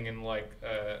everything in like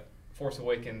Force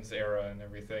Awakens era and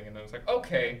everything, and then it's like,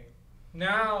 okay,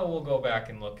 now we'll go back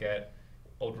and look at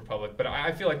Old Republic. But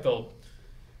I feel like they'll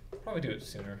probably do it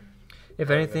sooner. If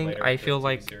rather than anything, later I for feel the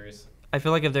TV like series. if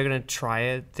they're gonna try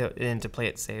it and to play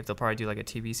it safe, they'll probably do like a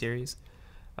TV series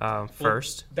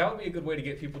first. That would be a good way to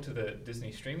get people to the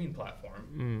Disney streaming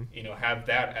platform. You know, have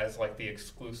that as like the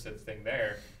exclusive thing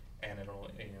there, and it'll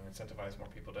incentivize more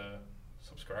people to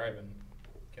subscribe and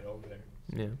get over there.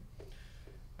 Yeah.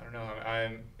 I don't know.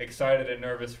 I'm excited and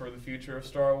nervous for the future of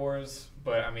Star Wars,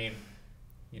 but I mean,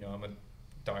 I'm a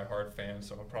diehard fan,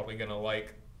 so I'm probably gonna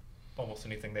like almost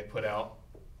anything they put out.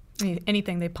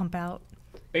 Anything they pump out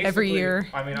Basically, every year.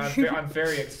 I mean, I'm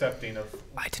very accepting of.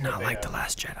 I do not like The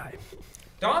Last Jedi.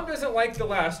 Dom doesn't like The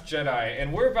Last Jedi,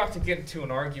 and we're about to get into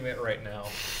an argument right now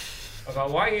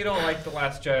about why you don't like The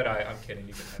Last Jedi. I'm kidding.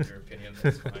 You can have your opinion.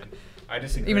 That's fine. I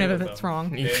disagree. Even if with it's them.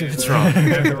 wrong. Even if it's They're- wrong.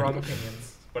 They're wrong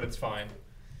opinions, but it's fine.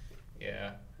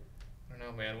 Yeah. I don't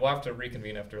know, man. We'll have to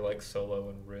reconvene after like Solo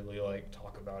and really like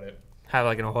talk about it. Have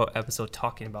like a whole episode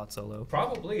talking about Solo.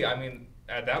 Probably. I mean,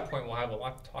 at that point, we'll have a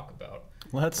lot to talk about.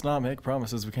 Let's not make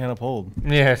promises we can't uphold.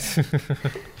 Yes.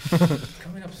 It's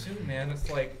coming up soon, man. It's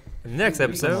like Next It's a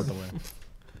episode. month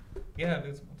away. yeah, it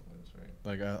is a month away. That's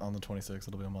right. Like on the 26th,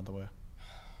 it'll be a month away. I'm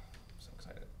so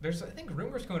excited. There's, I think,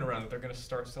 rumors going around that they're going to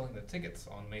start selling the tickets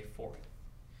on May 4th.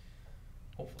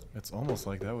 Hopefully. It's almost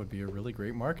like that would be a really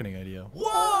great marketing idea. Whoa,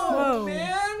 Whoa.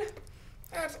 man!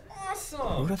 That's awesome!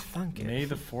 Who'd have thunk it? May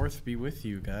the 4th be with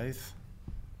you, guys.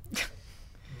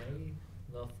 May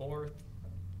the 4th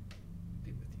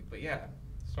be with you. But yeah,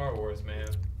 Star Wars, man.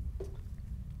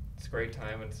 It's a great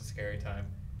time and it's a scary time.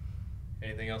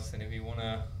 Anything else any of you want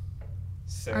to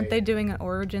say? Aren't they doing an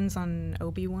Origins on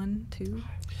Obi-Wan too?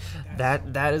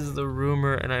 That is the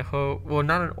rumor, and I hope. Well,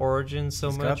 not an origin so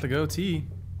He's much. got the goatee.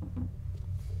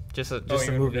 Just a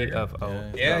Ewan movie McGregor?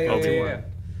 of Yeah, Obi-Wan.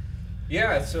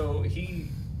 Yeah, so he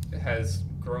has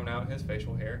grown out his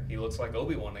facial hair. He looks like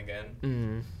Obi-Wan again.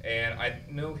 Mm. And I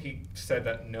know he said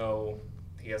that no,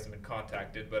 he hasn't been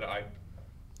contacted, but I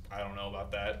don't know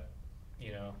about that.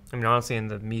 I mean, honestly, in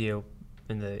the media,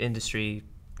 in the industry,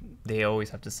 they always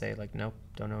have to say like, nope,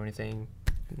 don't know anything.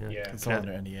 You know, Yeah. It's all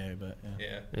under NDA, but yeah.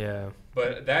 Yeah. Yeah.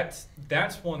 But that's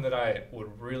one that I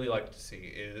would really like to see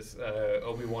is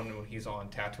Obi-Wan when he's on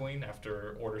Tatooine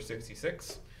after Order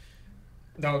 66.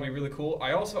 That would be really cool.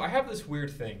 I have this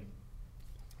weird thing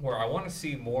where I want to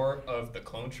see more of the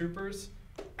clone troopers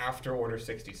after Order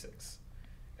 66.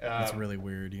 It's really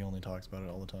weird. He only talks about it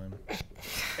all the time.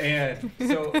 And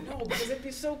so, no, because it'd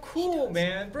be so cool,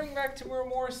 man. Bring back Tamura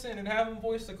Morrison and have him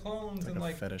voice the clones It's like and a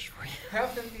like fetish for you.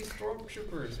 have them be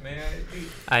stormtroopers, man. It'd be...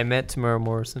 I met Tamara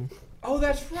Morrison. Oh,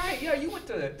 that's right. Yeah, you went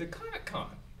to the Comic Con.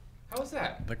 How was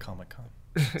that? The Comic Con.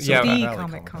 Yeah. The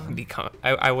Valley Comic-Con.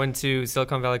 I went to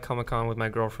Silicon Valley Comic Con with my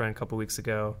girlfriend a couple weeks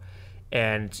ago,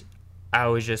 and I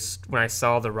was just, when I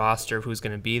saw the roster of who's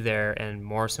going to be there and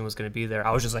Morrison was going to be there,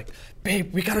 I was just like,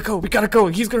 babe, we gotta go,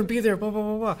 he's going to be there, blah, blah,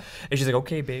 blah, blah. And she's like,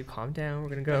 okay, babe, calm down, we're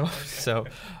going to go. So,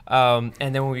 and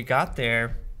then when we got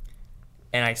there,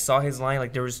 and I saw his line,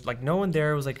 like, there was, like, no one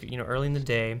there. It was, like, early in the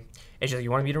day. And she's like,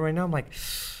 you want to meet him right now? I'm like,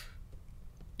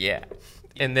 yeah.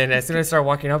 And then as soon as I started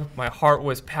walking up, my heart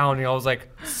was pounding. I was, like,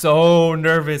 so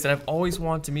nervous. And I've always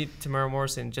wanted to meet Tamara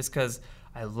Morrison just because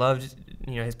I loved,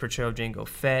 his portrayal of Jango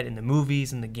Fett in the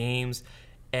movies and the games.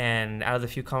 And out of the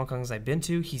few Comic Cons I've been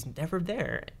to, he's never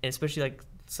there. And especially, like,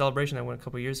 Celebration I went a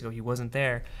couple years ago, he wasn't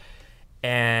there.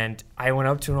 And I went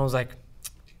up to him and I was like,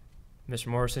 Mr.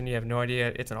 Morrison, you have no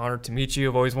idea. It's an honor to meet you.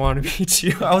 I've always wanted to meet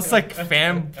you. I was like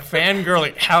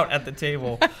fangirling out at the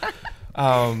table.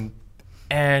 And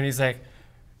he's like,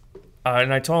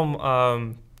 and I told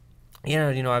him,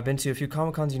 I've been to a few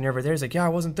Comic Cons. You're never there. He's like, yeah, I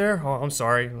wasn't there. Oh, I'm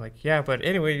sorry. I'm like, yeah, but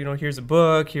anyway, here's a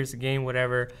book, here's a game,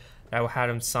 whatever. I had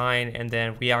him sign, and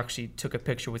then we actually took a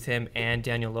picture with him and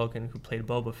Daniel Logan, who played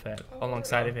Boba Fett,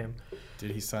 alongside of him.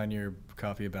 Did he sign your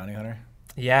copy of Bounty Hunter?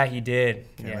 Yeah, he did.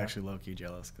 I'm Yeah. actually low-key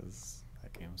jealous because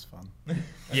that game was fun.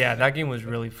 Yeah, that game was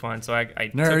really fun. So I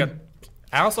Nerd.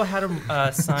 I also had him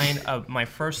sign my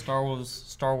first Star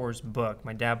Wars book.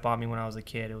 My dad bought me when I was a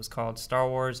kid. It was called Star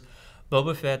Wars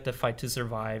Boba Fett: The Fight to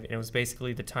Survive, and it was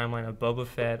basically the timeline of Boba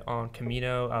Fett on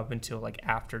Kamino up until like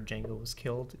after Jango was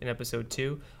killed in Episode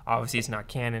 2. Obviously, it's not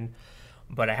canon,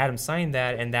 but I had him sign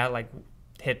that, and that like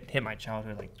hit my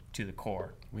childhood like to the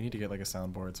core. We need to get like a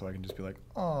soundboard so I can just be like,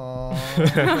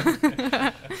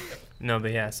 "Aww." No,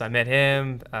 but yeah, so I met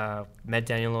him, met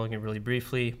Daniel Logan really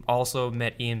briefly. Also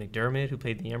met Ian McDermott, who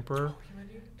played the Emperor.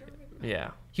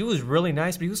 Yeah, he was really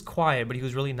nice, but he was quiet, but he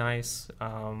was really nice.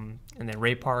 And then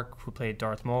Ray Park, who played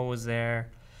Darth Maul, was there.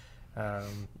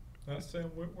 That's Sam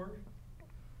Witwer.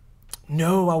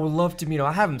 No, I would love to meet him.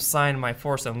 I have him sign my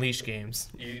Force Unleashed games.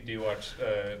 Do you watch?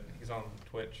 He's on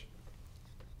Twitch.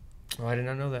 Oh, I did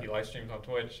not know that. He live streams on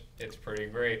Twitch. It's pretty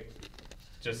great.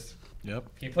 Just Yep.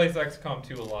 he plays XCOM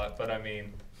 2 a lot, but I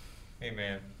mean, hey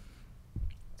man,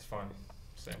 it's fun.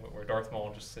 Same where Darth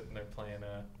Maul just sitting there playing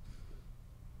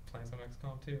some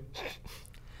XCOM 2.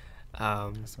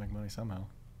 Has to make money somehow.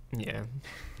 Yeah.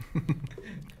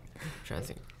 Trying to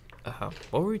think.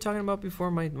 What were we talking about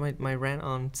before my rant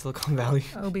on Silicon Valley?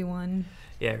 Obi-Wan.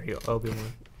 Yeah, here you go.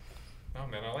 Obi-Wan. Oh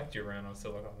man, I liked your rant on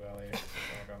Silicon Valley. Oh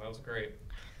my god, that was great.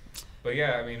 But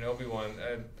yeah, I mean Obi-Wan,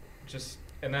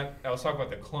 and that I was talking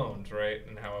about the clones, right,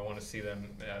 and how I want to see them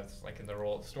as like in the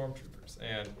role of stormtroopers,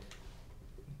 and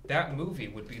that movie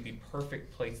would be the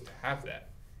perfect place to have that,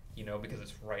 you know, because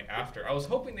it's right after. I was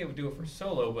hoping they would do it for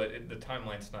Solo, but the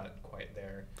timeline's not quite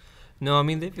there. No, I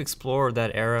mean they've explored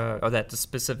that era or that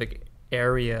specific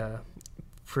area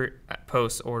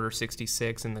post Order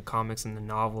 66 in the comics and the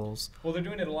novels. Well, they're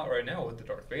doing it a lot right now with the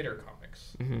Darth Vader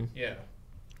comics. Mm-hmm. Yeah.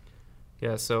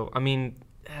 Yeah, so I mean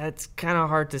it's kind of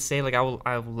hard to say. Like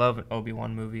I love an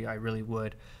Obi-Wan movie, I really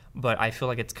would, but I feel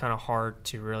like it's kind of hard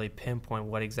to really pinpoint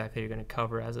what exactly you're going to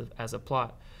cover as a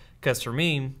plot. Because for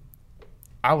me,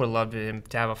 I would love to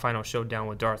have a final showdown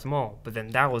with Darth Maul, but then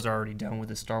that was already done with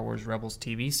the Star Wars Rebels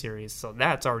TV series, so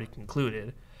that's already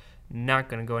concluded. Not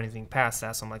going to go anything past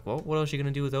that, so I'm like, well, what else are you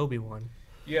going to do with Obi-Wan?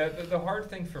 Yeah, the hard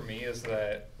thing for me is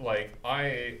that, like,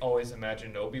 I always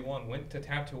imagined Obi-Wan went to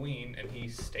Tatooine and he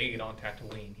stayed on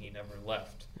Tatooine. He never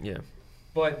left. Yeah.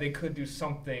 But they could do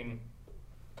something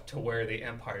to where the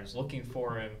Empire is looking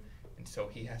for him, and so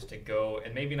he has to go,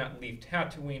 and maybe not leave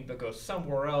Tatooine, but go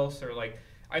somewhere else, or, like,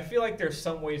 I feel like there's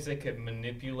some ways they could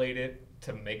manipulate it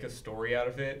to make a story out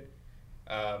of it.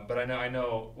 But I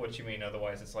know what you mean.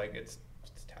 Otherwise, it's like, it's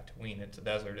Tatooine. It's a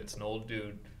desert. It's an old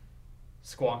dude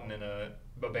squatting in a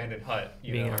abandoned hut.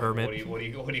 Being a hermit. What are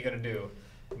you going to do?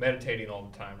 Meditating all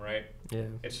the time, right? Yeah.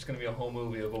 It's just going to be a whole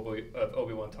movie of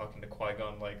Obi-Wan talking to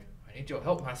Qui-Gon like, I need your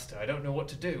help, Master. I don't know what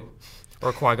to do.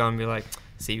 Or Qui-Gon be like,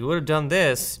 see, you would have done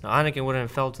this, Anakin wouldn't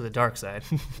have fell to the dark side.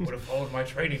 Would have followed my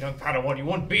training, young Padawan. You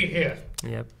wouldn't be here.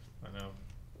 Yep.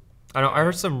 I know. I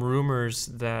heard some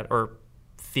rumors or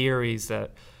theories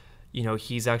that, you know,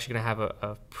 he's actually going to have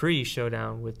a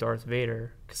pre-showdown with Darth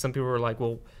Vader. Because some people were like,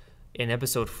 well, in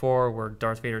episode 4 where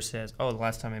Darth Vader says, oh, the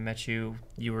last time I met you,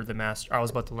 you were the master. I was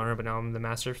about to learn, but now I'm the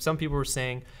master. Some people were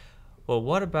saying, well,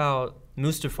 what about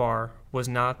Mustafar was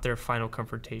not their final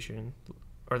confrontation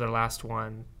or their last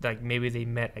one? Like maybe they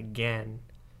met again,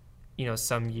 you know,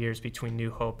 some years between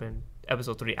New Hope and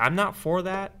episode 3. I'm not for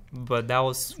that, but that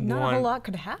was Not one. a whole lot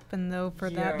could happen though for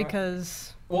that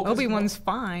because 'cause Obi-Wan's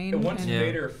fine. Once and-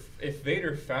 if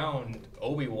Vader found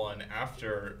Obi-Wan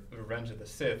after Revenge of the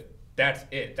Sith, that's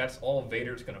it. That's all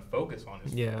Vader's going to focus on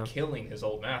is killing his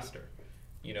old master.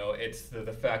 You know, it's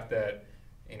the fact that,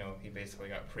 you know, he basically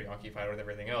got preoccupied with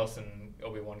everything else, and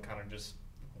Obi-Wan kind of just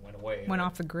went away. Went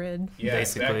off the grid. Yeah,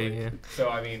 basically, exactly. yeah. So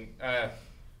I mean, I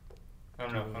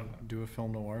don't know. Do a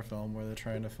film noir film where they're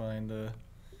trying to find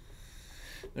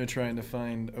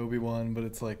Obi-Wan, but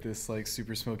it's like this like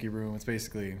super smoky room. It's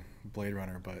basically Blade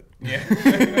Runner, but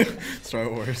Star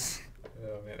Wars.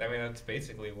 Oh, man. I mean, that's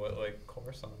basically what like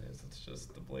Coruscant is. It's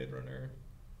just the Blade Runner,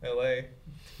 L.A.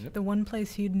 Yep. The one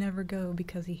place you'd never go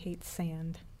because he hates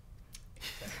sand.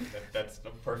 That's the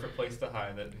perfect place to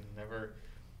hide. That never.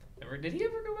 Did he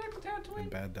ever go back to Tatooine? And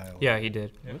bad dialogue. Yeah, he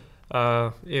did.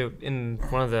 Yeah. In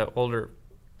one of the older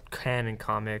canon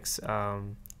comics,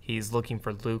 he's looking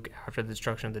for Luke after the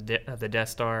destruction of the Death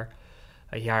Star.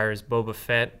 He hires Boba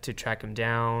Fett to track him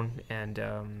down,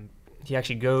 and he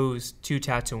actually goes to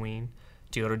Tatooine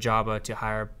to go to Jabba to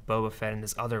hire Boba Fett and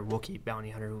this other Wookiee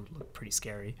bounty hunter who looked pretty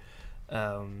scary.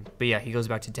 But yeah, he goes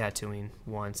back to Tatooine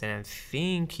once, and I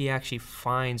think he actually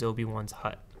finds Obi-Wan's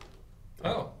hut.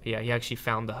 Oh. Yeah, he actually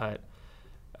found the hut.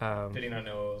 Did he not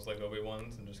know it was like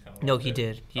Obi-Wan's and just kind of? No, he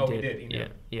did. He did. He knew.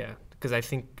 Yeah. Because I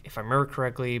think, if I remember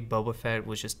correctly, Boba Fett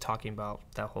was just talking about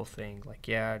that whole thing. Like,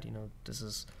 yeah, you know, this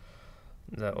is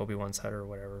the Obi-Wan's hut or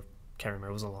whatever. Can't remember.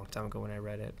 It was a long time ago when I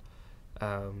read it.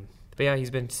 But yeah, he's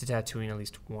been to Tatooine at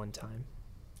least one time.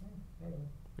 Oh, right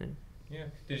on. Yeah.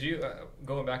 Did you,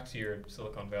 going back to your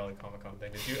Silicon Valley Comic-Con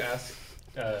thing, did you ask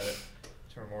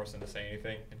Trevor Morrison to say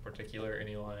anything in particular,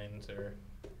 any lines or?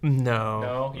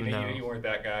 No. You weren't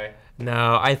that guy.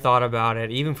 No, I thought about it.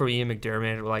 Even for Ian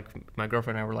McDermott, like my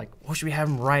girlfriend and I were like, what should we have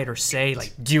him write or say?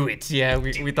 Like, do it. Yeah,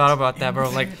 we thought about that, but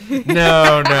I'm like,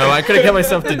 no, I couldn't get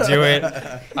myself to do it.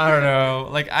 I don't know.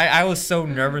 Like, I was so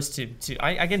nervous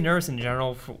I get nervous in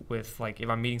general with, like, if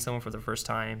I'm meeting someone for the first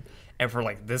time. And for,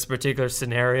 like, this particular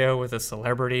scenario with a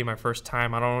celebrity, my first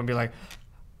time, I don't want to be like,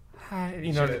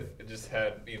 you know, it just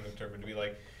had Ian McDermott to be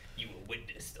like, "You will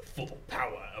witness the full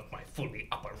power of my fully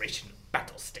operational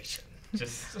battle station."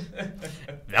 Just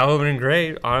that would have been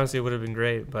great. Honestly, it would have been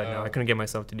great, but no, I couldn't get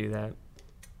myself to do that.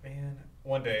 Man,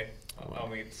 one day I'll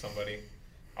meet somebody.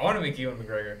 I want to meet Ewan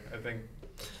McGregor. I think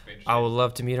I would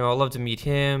love to meet him. I would love to meet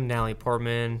him, Natalie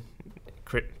Portman,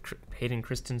 Hayden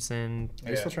Christensen.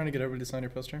 Are you still trying to get everybody to sign your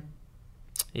poster?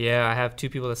 Yeah, I have 2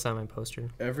 people that signed my poster.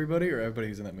 Everybody or everybody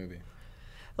who's in that movie?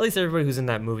 At least everybody who's in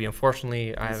that movie.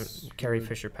 Unfortunately, I have Carrie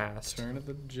Fisher passed. Return of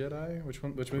the Jedi? Which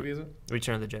movie is it?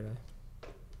 Return of the Jedi.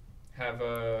 Have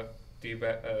D.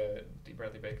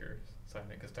 Bradley Baker sign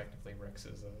it because technically Rex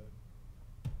is in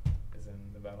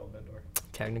the Battle of Endor.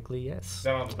 Technically, yes.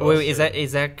 Wait,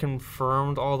 is that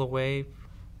confirmed all the way?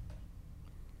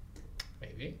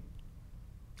 Maybe.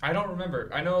 I don't remember.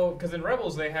 I know because in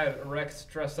Rebels they had Rex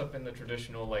dressed up in the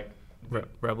traditional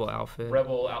Rebel outfit.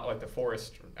 Like the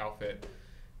forest outfit.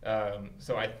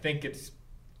 So I think it's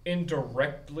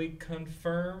indirectly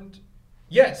confirmed.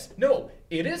 Yes. No.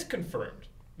 It is confirmed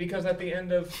because at the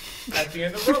end of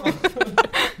Rebels,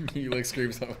 He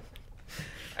screams out.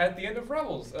 At the end of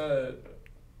Rebels,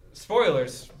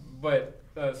 spoilers, but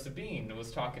Sabine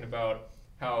was talking about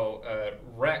how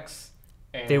Rex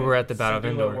and they were at the Battle of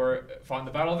Endor. Were on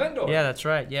the Battle of Endor. Yeah, that's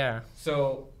right. Yeah.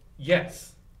 So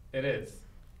yes, it is.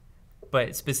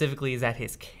 But specifically, is that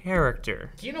his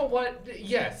character? You know what?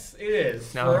 Yes, it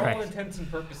is. No, For right. all intents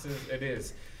and purposes, it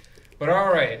is. But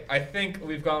all right, I think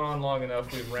we've gone on long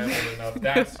enough. We've rambled enough.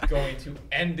 That's going to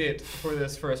end it for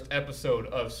this first episode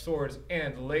of Swords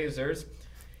and Lasers.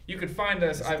 You can find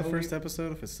us. Is it the first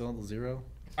episode if it's still 0?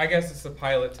 I guess it's the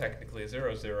pilot technically,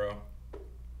 0-0.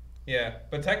 Yeah,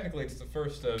 but technically it's the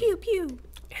first of. Pew pew.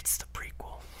 It's the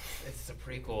prequel. It's the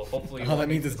prequel. Hopefully. Oh, that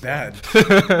means it's bad. Of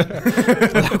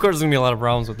course, there's gonna be a lot of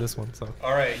problems with this one. So.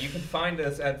 All right, you can find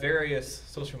us at various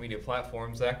social media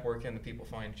platforms. Zach, where can the people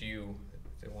find you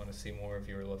if they want to see more of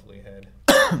your lovely head?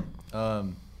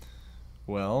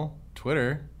 Well,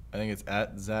 Twitter, I think it's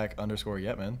at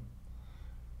Zach_Yetman.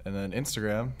 And then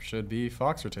Instagram should be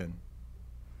Foxerton.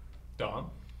 Dom?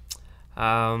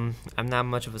 I'm not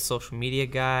much of a social media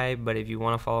guy, but if you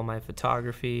want to follow my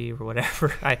photography or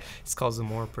whatever, it's called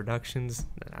Zamora Productions.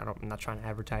 I'm not trying to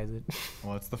advertise it.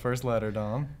 What's the first letter,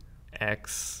 Dom?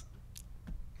 X.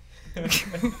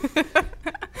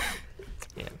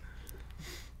 Yeah.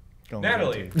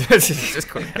 Natalie. Just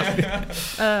go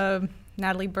Natalie.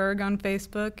 Natalie Berg on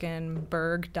Facebook and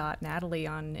berg.natalie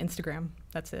on Instagram.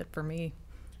 That's it for me.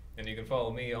 And you can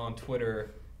follow me on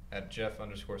Twitter at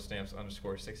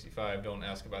Jeff_Stamps_65. Don't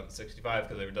ask about the 65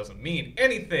 because it doesn't mean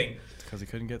anything. Because he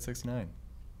couldn't get 69.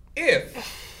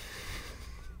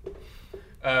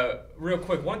 Real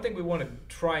quick, one thing we want to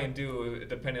try and do,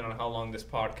 depending on how long this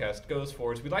podcast goes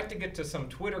for, is we'd like to get to some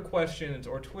Twitter questions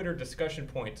or Twitter discussion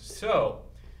points. So,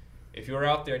 if you're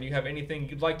out there and you have anything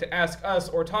you'd like to ask us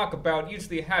or talk about, use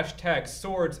the hashtag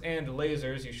Swords and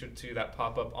Lasers. You should see that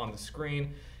pop up on the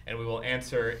screen, and we will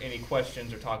answer any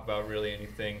questions or talk about really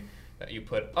anything that you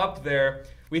put up there.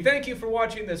 We thank you for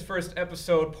watching this first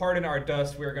episode. Pardon our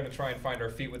dust. We're going to try and find our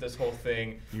feet with this whole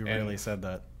thing. You really said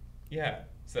that. Yeah,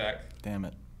 Zach. Damn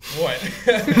it. What?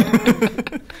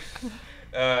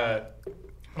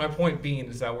 My point being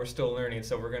is that we're still learning,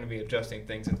 so we're going to be adjusting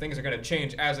things, and things are going to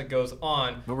change as it goes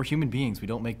on. But we're human beings. We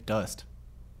don't make dust.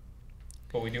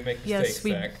 But we do make mistakes, Yes,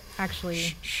 we Zach.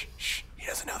 actually. Shh. He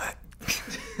doesn't know that.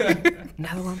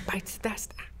 Another one bites the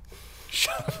dust.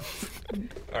 Shut up.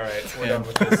 All right, we're done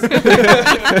with this.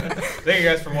 Thank you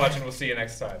guys for watching. We'll see you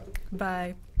next time.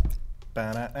 Bye.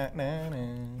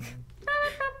 Ba-na-na-na-na.